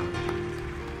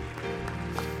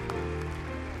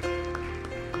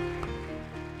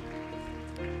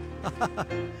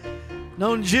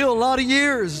 Known Jill a lot of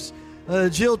years.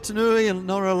 Jill Tanui, and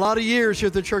known her a lot of years here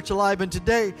at the Church Alive. And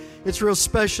today it's real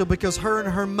special because her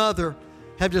and her mother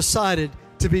have decided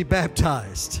to be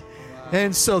baptized. Wow.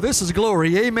 And so this is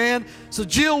glory. Amen. So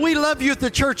Jill, we love you at the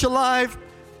Church Alive.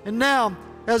 And now,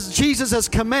 as Jesus has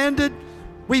commanded,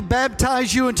 we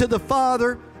baptize you into the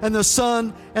Father and the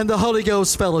Son and the Holy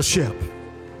Ghost fellowship.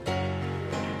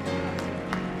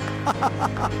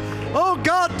 Oh,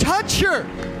 God, touch her.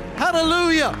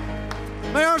 Hallelujah.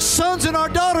 May our sons and our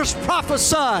daughters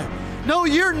prophesy. Know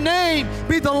your name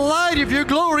be the light of your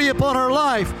glory upon her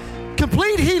life.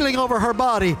 Complete healing over her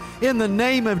body in the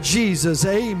name of Jesus.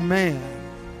 Amen.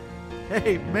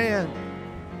 Amen.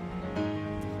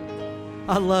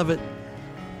 I love it.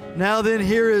 Now then,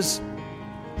 here is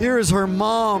her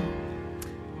mom,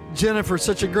 Jennifer,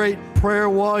 such a great prayer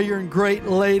warrior and great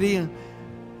lady. And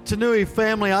to Nui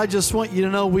family, I just want you to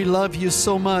know we love you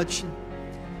so much.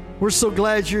 We're so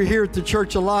glad you're here at the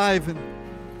Church Alive. And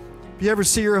if you ever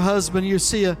see your husband, you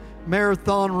see a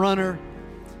marathon runner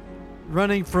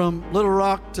running from Little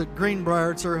Rock to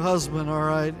Greenbrier. It's her husband, all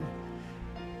right.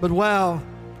 But wow,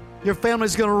 your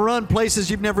family's going to run places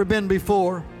you've never been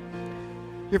before.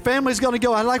 Your family's going to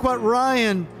go. I like what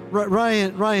Ryan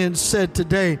said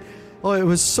today. Oh, it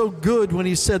was so good when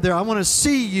he said there, I want to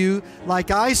see you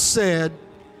like I said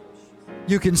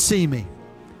you can see me.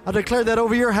 I declare that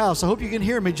over your house. I hope you can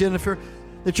hear me, Jennifer,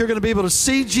 that you're going to be able to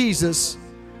see Jesus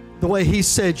the way he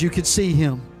said you could see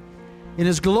him, in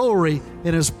his glory,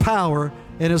 in his power,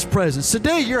 in his presence.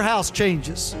 Today your house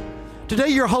changes. Today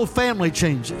your whole family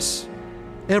changes.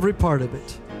 Every part of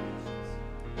it.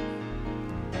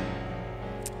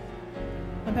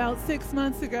 About 6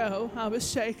 months ago, I was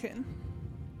shaken,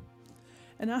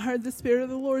 and I heard the Spirit of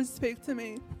the Lord speak to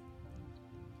me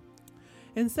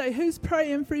and say, who's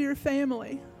praying for your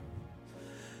family?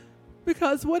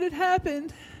 Because what had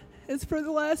happened is for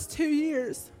the last 2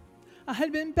 years, I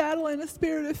had been battling a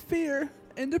spirit of fear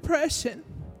and depression.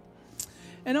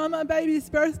 And on my baby's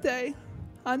birthday,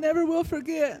 I never will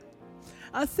forget,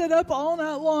 I sat up all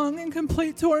night long in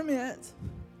complete torment.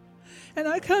 And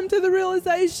I come to the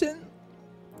realization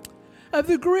of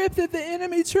the grip that the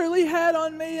enemy truly had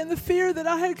on me and the fear that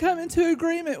I had come into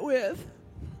agreement with.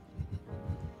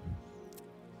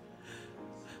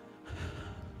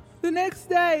 The next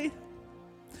day,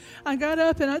 I got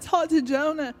up and I talked to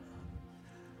Jonah.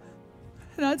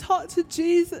 And I talked to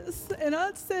Jesus. And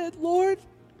I said, Lord,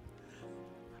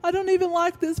 I don't even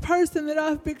like this person that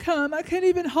I've become. I can't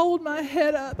even hold my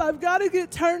head up. I've got to get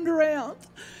turned around.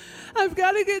 I've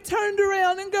got to get turned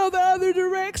around and go the other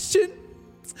direction.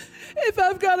 If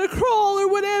I've got to crawl or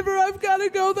whatever, I've got to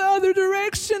go the other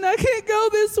direction. I can't go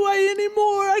this way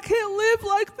anymore. I can't live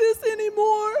like this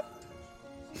anymore.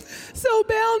 So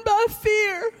bound by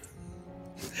fear.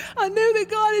 I knew that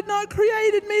God had not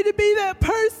created me to be that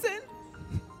person.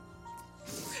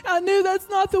 I knew that's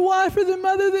not the wife or the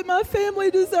mother that my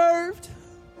family deserved.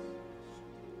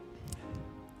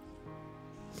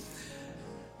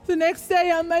 The next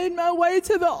day I made my way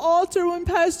to the altar when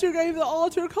Pastor gave the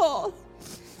altar call.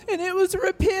 And it was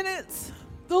repentance.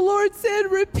 The Lord said,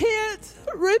 repent,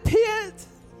 repent.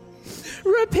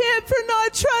 Repent for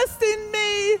not trusting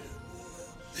me.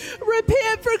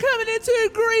 Repent for coming into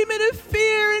agreement of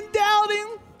fear and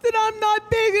doubting that I'm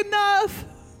not big enough.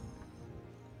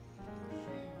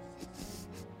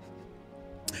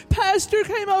 Pastor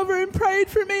came over and prayed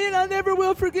for me, and I never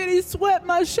will forget, he swept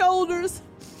my shoulders.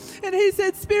 And he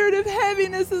said, spirit of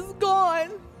heaviness is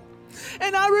gone.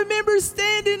 And I remember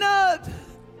standing up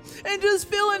and just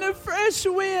feeling a fresh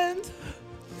wind.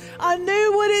 I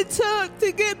knew what it took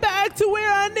to get back to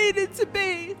where I needed to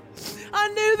be. I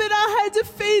knew that I had to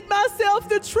feed myself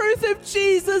the truth of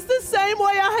Jesus the same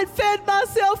way I had fed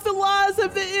myself the lies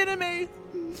of the enemy.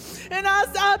 And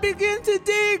as I began to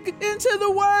dig into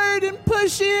the Word and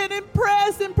push in and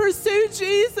press and pursue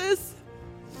Jesus,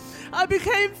 I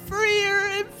became freer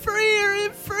and freer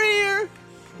and freer.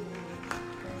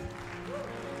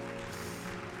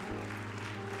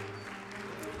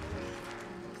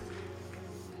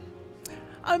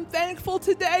 I'm thankful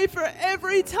today for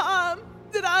every time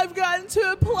that I've gotten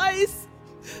to a place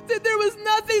that there was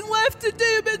nothing left to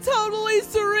do but totally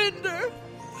surrender.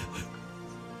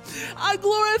 I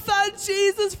glorify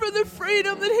Jesus for the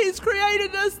freedom that He's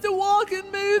created us to walk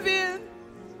and move in.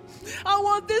 I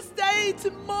want this day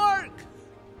to mark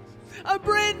a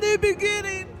brand new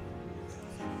beginning.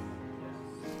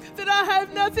 That I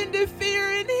have nothing to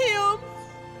fear in Him.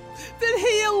 That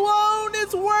He alone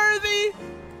is worthy.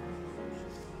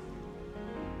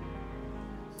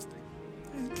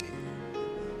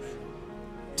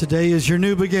 Today is your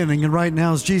new beginning, and right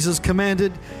now, as Jesus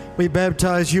commanded, we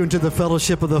baptize you into the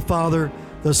fellowship of the Father,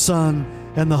 the Son,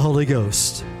 and the Holy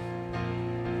Ghost.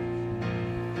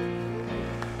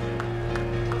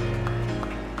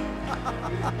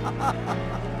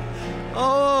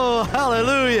 Oh,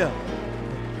 hallelujah.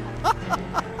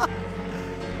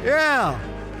 Yeah.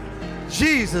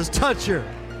 Jesus, touch her.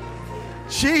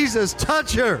 Jesus,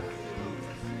 touch her.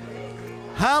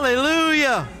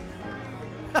 Hallelujah.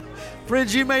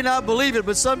 Friends, you may not believe it,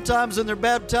 but sometimes when they're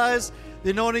baptized, the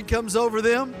anointing comes over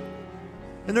them.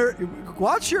 And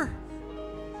watch her.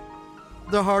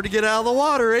 They're hard to get out of the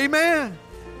water. Amen.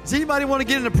 Does anybody want to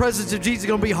get in the presence of Jesus? It's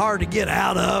going to be hard to get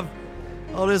out of.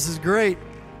 Oh, this is great.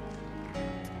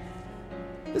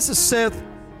 This is Seth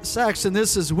Saxon.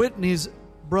 This is Whitney's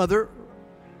brother,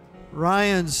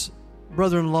 Ryan's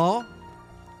brother-in-law.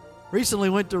 Recently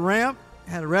went to Ramp,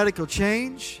 had a radical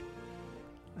change.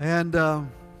 And I don't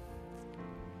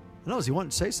know, is he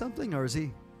wanting to say something or is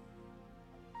he?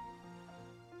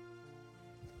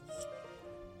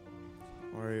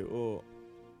 All right, well,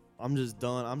 I'm just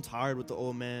done. I'm tired with the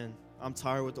old man. I'm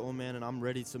tired with the old man, and I'm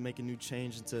ready to make a new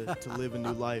change and to live a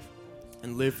new life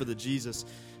and live for the Jesus.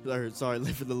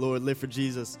 Live for the Lord, live for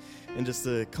Jesus, and just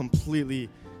to completely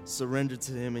surrender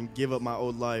to Him and give up my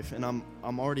old life. And I'm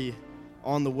already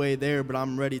on the way there, but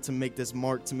I'm ready to make this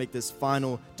mark, to make this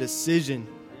final decision,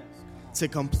 to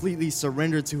completely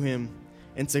surrender to Him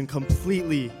and to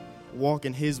completely walk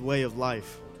in His way of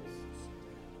life.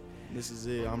 This is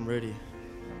it. I'm ready.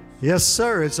 Yes,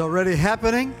 sir. It's already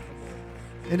happening.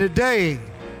 And today,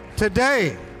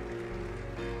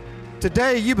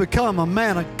 you become a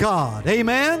man of God.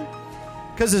 Amen?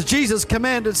 Because as Jesus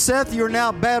commanded Seth, you are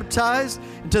now baptized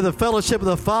into the fellowship of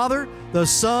the Father, the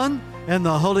Son, and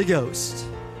the Holy Ghost.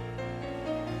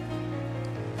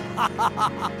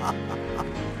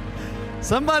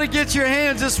 Somebody get your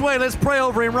hands this way. Let's pray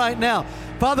over him right now.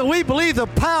 Father, we believe the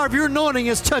power of your anointing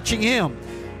is touching him.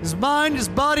 His mind, his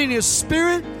body, and his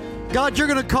spirit. God, you're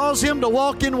going to cause him to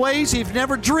walk in ways he's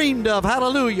never dreamed of.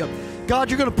 Hallelujah. God,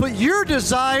 you're going to put your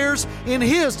desires in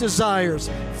his desires.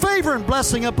 Favor and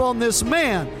blessing upon this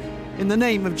man. In the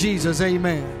name of Jesus,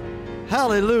 amen.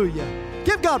 Hallelujah.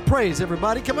 Give God praise,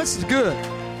 everybody. Come on, this is good.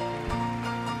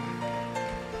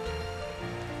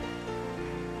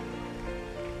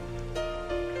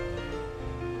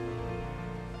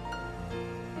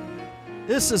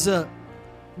 This is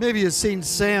maybe you've seen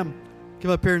Sam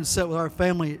come up here and sit with our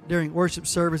family during worship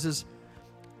services.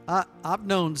 I've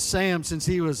known Sam since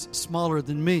he was smaller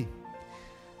than me,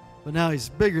 but now he's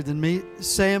bigger than me.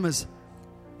 Sam is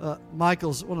one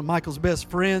of Michael's best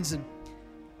friends, and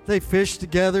they fish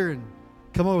together and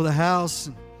come over the house.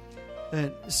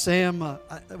 And Sam,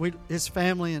 his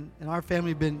family and our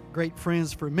family have been great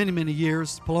friends for many, many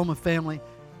years. Paloma family.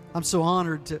 I'm so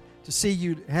honored to see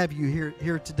you, have you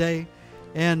here today.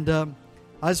 And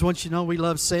I just want you to know we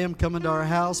love Sam coming to our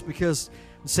house, because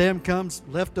when Sam comes,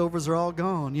 leftovers are all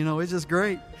gone. You know, it's just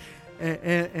great.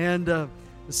 And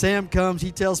Sam comes,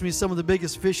 he tells me some of the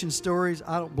biggest fishing stories.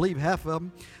 I don't believe half of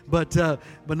them, but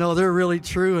no, they're really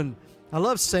true. And I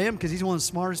love Sam because he's one of the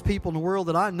smartest people in the world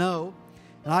that I know.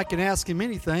 And I can ask him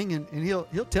anything, and he'll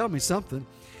tell me something.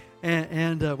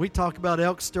 And we talk about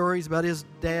elk stories, about his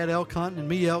dad elk hunting and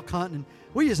me elk hunting. And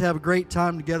we just have a great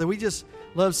time together. We just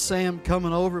love Sam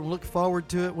coming over and look forward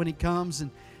to it when he comes.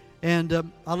 And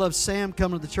I love Sam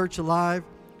coming to the Church Alive.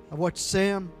 I watched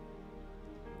Sam,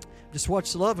 just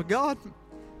watch the love of God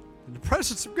and the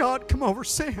presence of God come over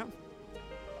Sam.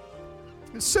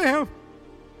 And Sam,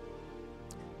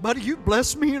 buddy, you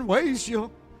bless me in ways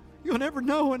you'll never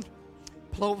know. And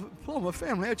Paloma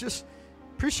family, I just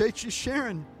appreciate you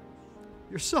sharing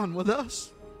your son with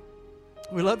us.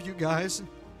 We love you guys and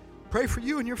pray for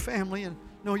you and your family, and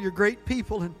know you're great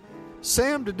people. And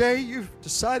Sam, today you've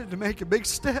decided to make a big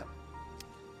step.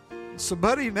 So,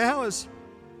 buddy, now as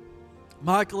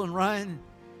Michael and Ryan,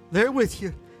 they're with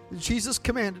you. Jesus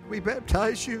commanded we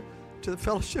baptize you to the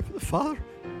fellowship of the Father,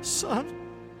 Son,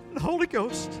 and the Holy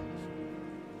Ghost.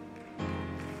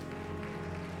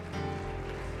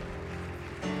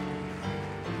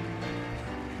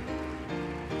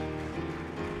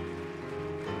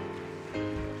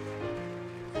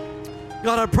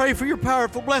 God, I pray for your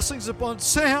powerful blessings upon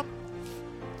Sam.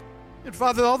 And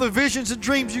Father, all the visions and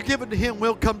dreams you've given to him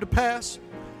will come to pass.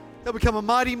 He'll become a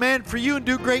mighty man for you and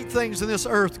do great things in this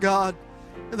earth, God.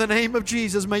 In the name of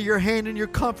Jesus, may your hand and your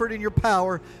comfort and your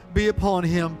power be upon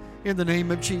him. In the name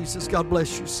of Jesus. God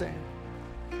bless you, Sam.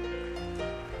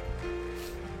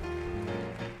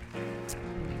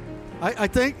 I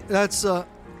think that's,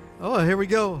 here we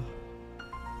go.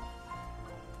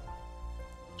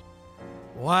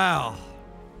 Wow.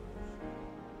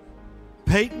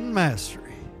 Peyton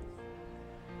Mastery.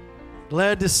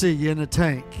 Glad to see you in the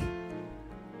tank.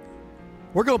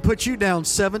 We're going to put you down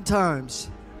 7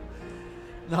 times.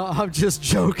 No, I'm just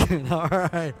joking. All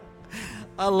right.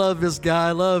 I love this guy.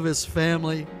 I love his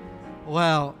family.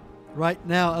 Wow. Right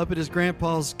now, up at his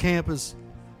grandpa's camp is,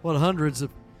 hundreds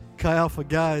of Chi Alpha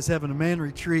guys having a man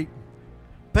retreat.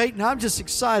 Peyton, I'm just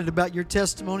excited about your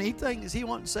testimony. Anything? Is he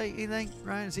wanting to say anything?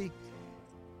 Ryan, is he?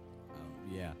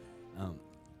 Yeah.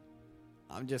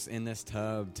 I'm just in this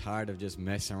tub, tired of just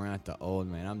messing around with the old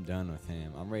man. I'm done with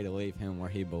him. I'm ready to leave him where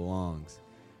he belongs.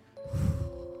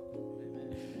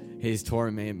 He's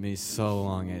tormented me so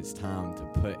long, it's time to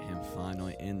put him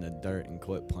finally in the dirt and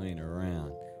quit playing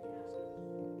around.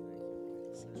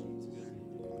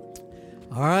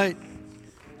 All right.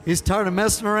 He's tired of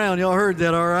messing around. Y'all heard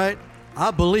that, all right?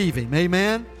 I believe him.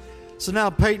 Amen. So now,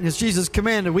 Peyton, as Jesus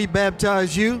commanded, we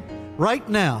baptize you right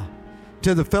now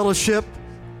to the fellowship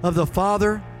of the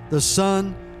Father, the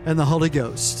Son, and the Holy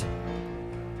Ghost.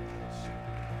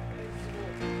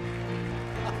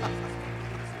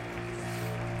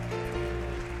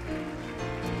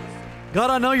 God,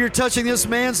 I know you're touching this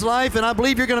man's life, and I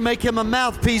believe you're going to make him a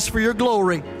mouthpiece for your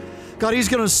glory. God, he's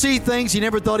going to see things he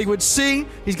never thought he would see.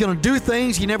 He's going to do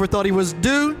things he never thought he was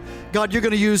do. God, you're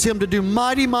going to use him to do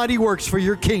mighty, mighty works for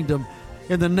your kingdom.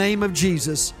 In the name of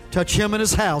Jesus, touch him and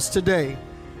his house today.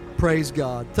 Praise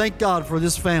God. Thank God for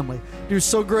this family. They do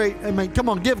so great. Amen. Come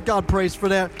on, give God praise for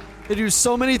that. They do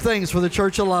so many things for the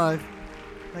church alive.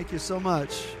 Thank you so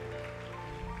much.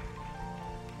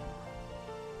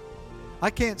 I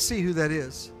can't see who that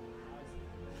is.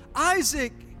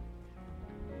 Isaac.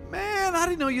 Man, I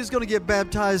didn't know you was going to get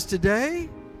baptized today.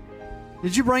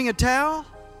 Did you bring a towel?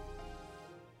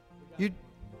 You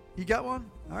got one?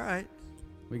 All right.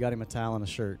 We got him a towel and a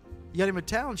shirt. You got him a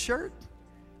towel and shirt?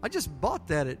 I just bought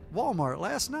that at Walmart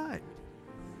last night.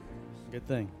 Good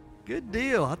thing. Good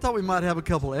deal. I thought we might have a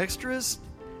couple extras.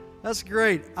 That's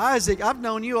great. Isaac, I've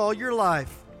known you all your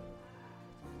life.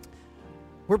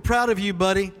 We're proud of you,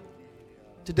 buddy.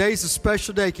 Today's a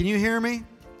special day. Can you hear me?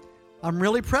 I'm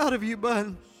really proud of you,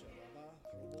 bud.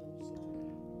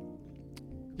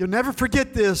 You'll never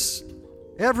forget this.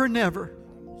 Ever, never.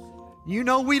 You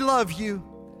know we love you.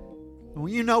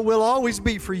 You know we'll always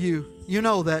be for you. You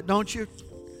know that, don't you?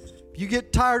 If you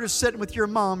get tired of sitting with your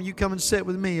mom, you come and sit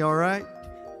with me, all right?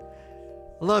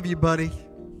 I love you, buddy.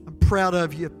 I'm proud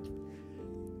of you.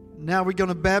 Now we're going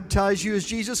to baptize you as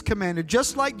Jesus commanded,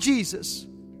 just like Jesus.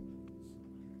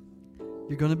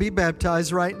 You're going to be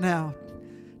baptized right now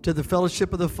to the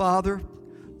fellowship of the Father,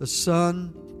 the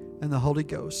Son, and the Holy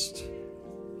Ghost.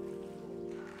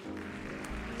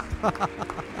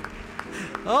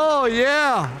 Oh,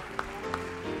 yeah.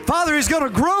 Father, He's going to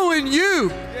grow in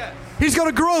you. He's going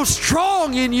to grow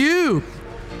strong in you.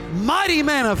 Mighty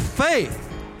man of faith.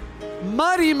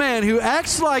 Mighty man who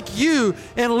acts like you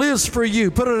and lives for you.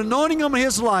 Put an anointing on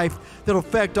his life that will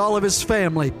affect all of his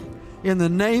family. In the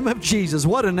name of Jesus.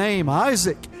 What a name.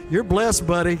 Isaac, you're blessed,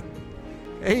 buddy.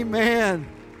 Amen.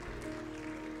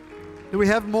 Do we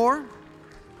have more?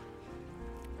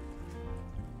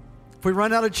 If we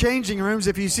run out of changing rooms,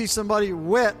 if you see somebody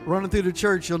wet running through the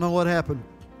church, you'll know what happened.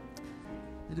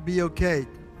 It'll be okay.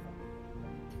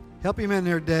 Help him in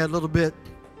there, Dad, a little bit.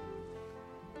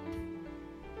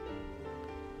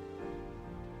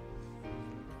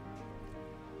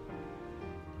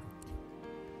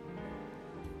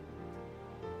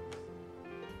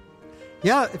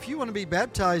 Yeah, if you want to be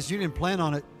baptized, you didn't plan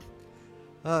on it,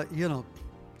 you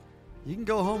can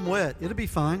go home wet. It'll be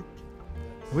fine.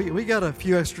 We got a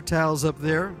few extra towels up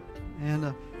there,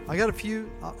 and I got a few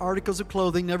articles of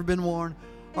clothing never been worn.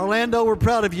 Orlando, we're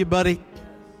proud of you, buddy.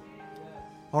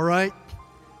 All right?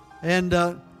 And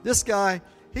this guy,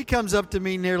 he comes up to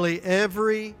me nearly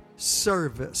every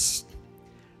service.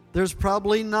 There's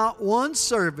probably not one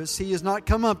service he has not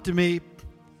come up to me,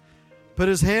 put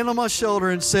his hand on my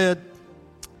shoulder and said,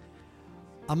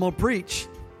 I'm going to preach.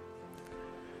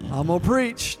 I'm going to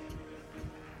preach.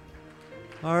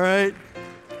 All right.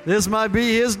 This might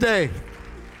be his day.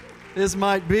 This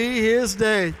might be his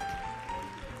day.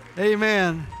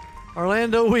 Amen.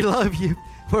 Orlando, we love you.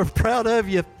 We're proud of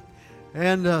you.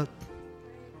 And, oh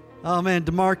man,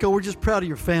 DeMarco, we're just proud of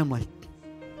your family.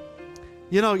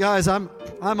 You know, guys, I'm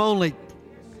only,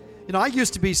 I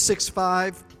used to be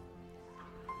 6'5".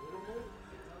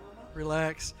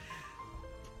 Relax.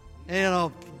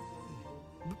 And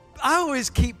I always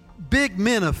keep big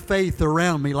men of faith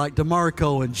around me like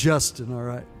DeMarco and Justin, all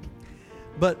right?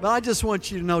 But I just want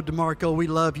you to know, DeMarco, we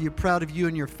love you, proud of you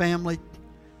and your family,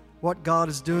 what God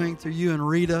is doing through you and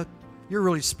Rita. You're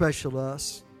really special to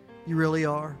us. You really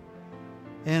are.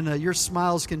 And your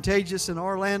smile's contagious. And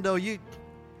Orlando,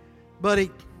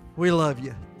 buddy, we love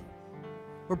you.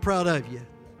 We're proud of you.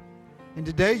 And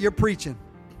today you're preaching.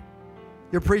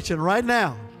 You're preaching right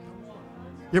now.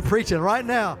 You're preaching right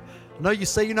now. I know you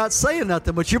say you're not saying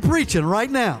nothing, but you're preaching right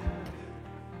now.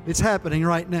 It's happening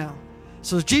right now.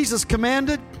 So as Jesus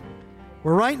commanded,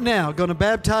 we're right now going to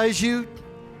baptize you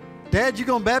Dad, you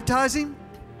going to baptize him?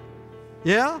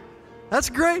 Yeah? That's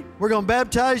great. We're going to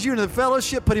baptize you into the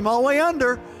fellowship, put him all the way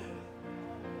under.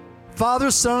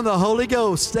 Father, Son, and the Holy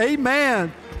Ghost.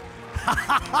 Amen.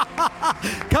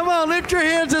 Come on, lift your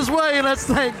hands this way and let's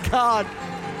thank God.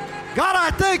 God,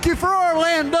 I thank you for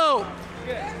Orlando.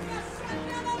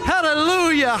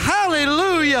 Hallelujah.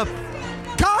 Hallelujah.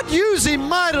 God, use him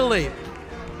mightily.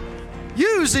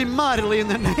 Use him mightily in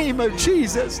the name of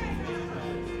Jesus.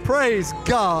 Praise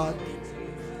God.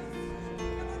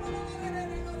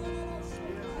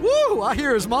 Woo! I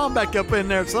hear his mom back up in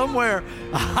there somewhere.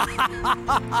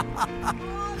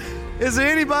 Is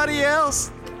there anybody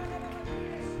else?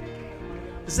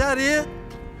 Is that it?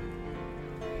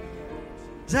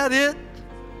 Is that it?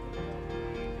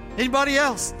 Anybody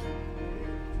else?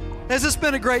 Has this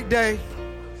been a great day?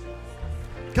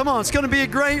 Come on, it's going to be a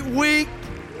great week.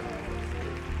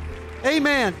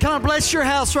 Amen. Can I bless your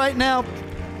house right now?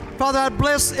 Father, I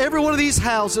bless every one of these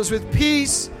houses with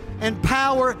peace and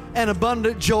power and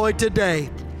abundant joy today.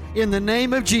 In the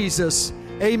name of Jesus,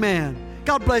 amen.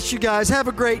 God bless you guys. Have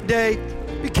a great day.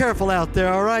 Be careful out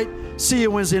there, all right? See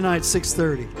you Wednesday night,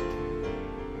 6:30.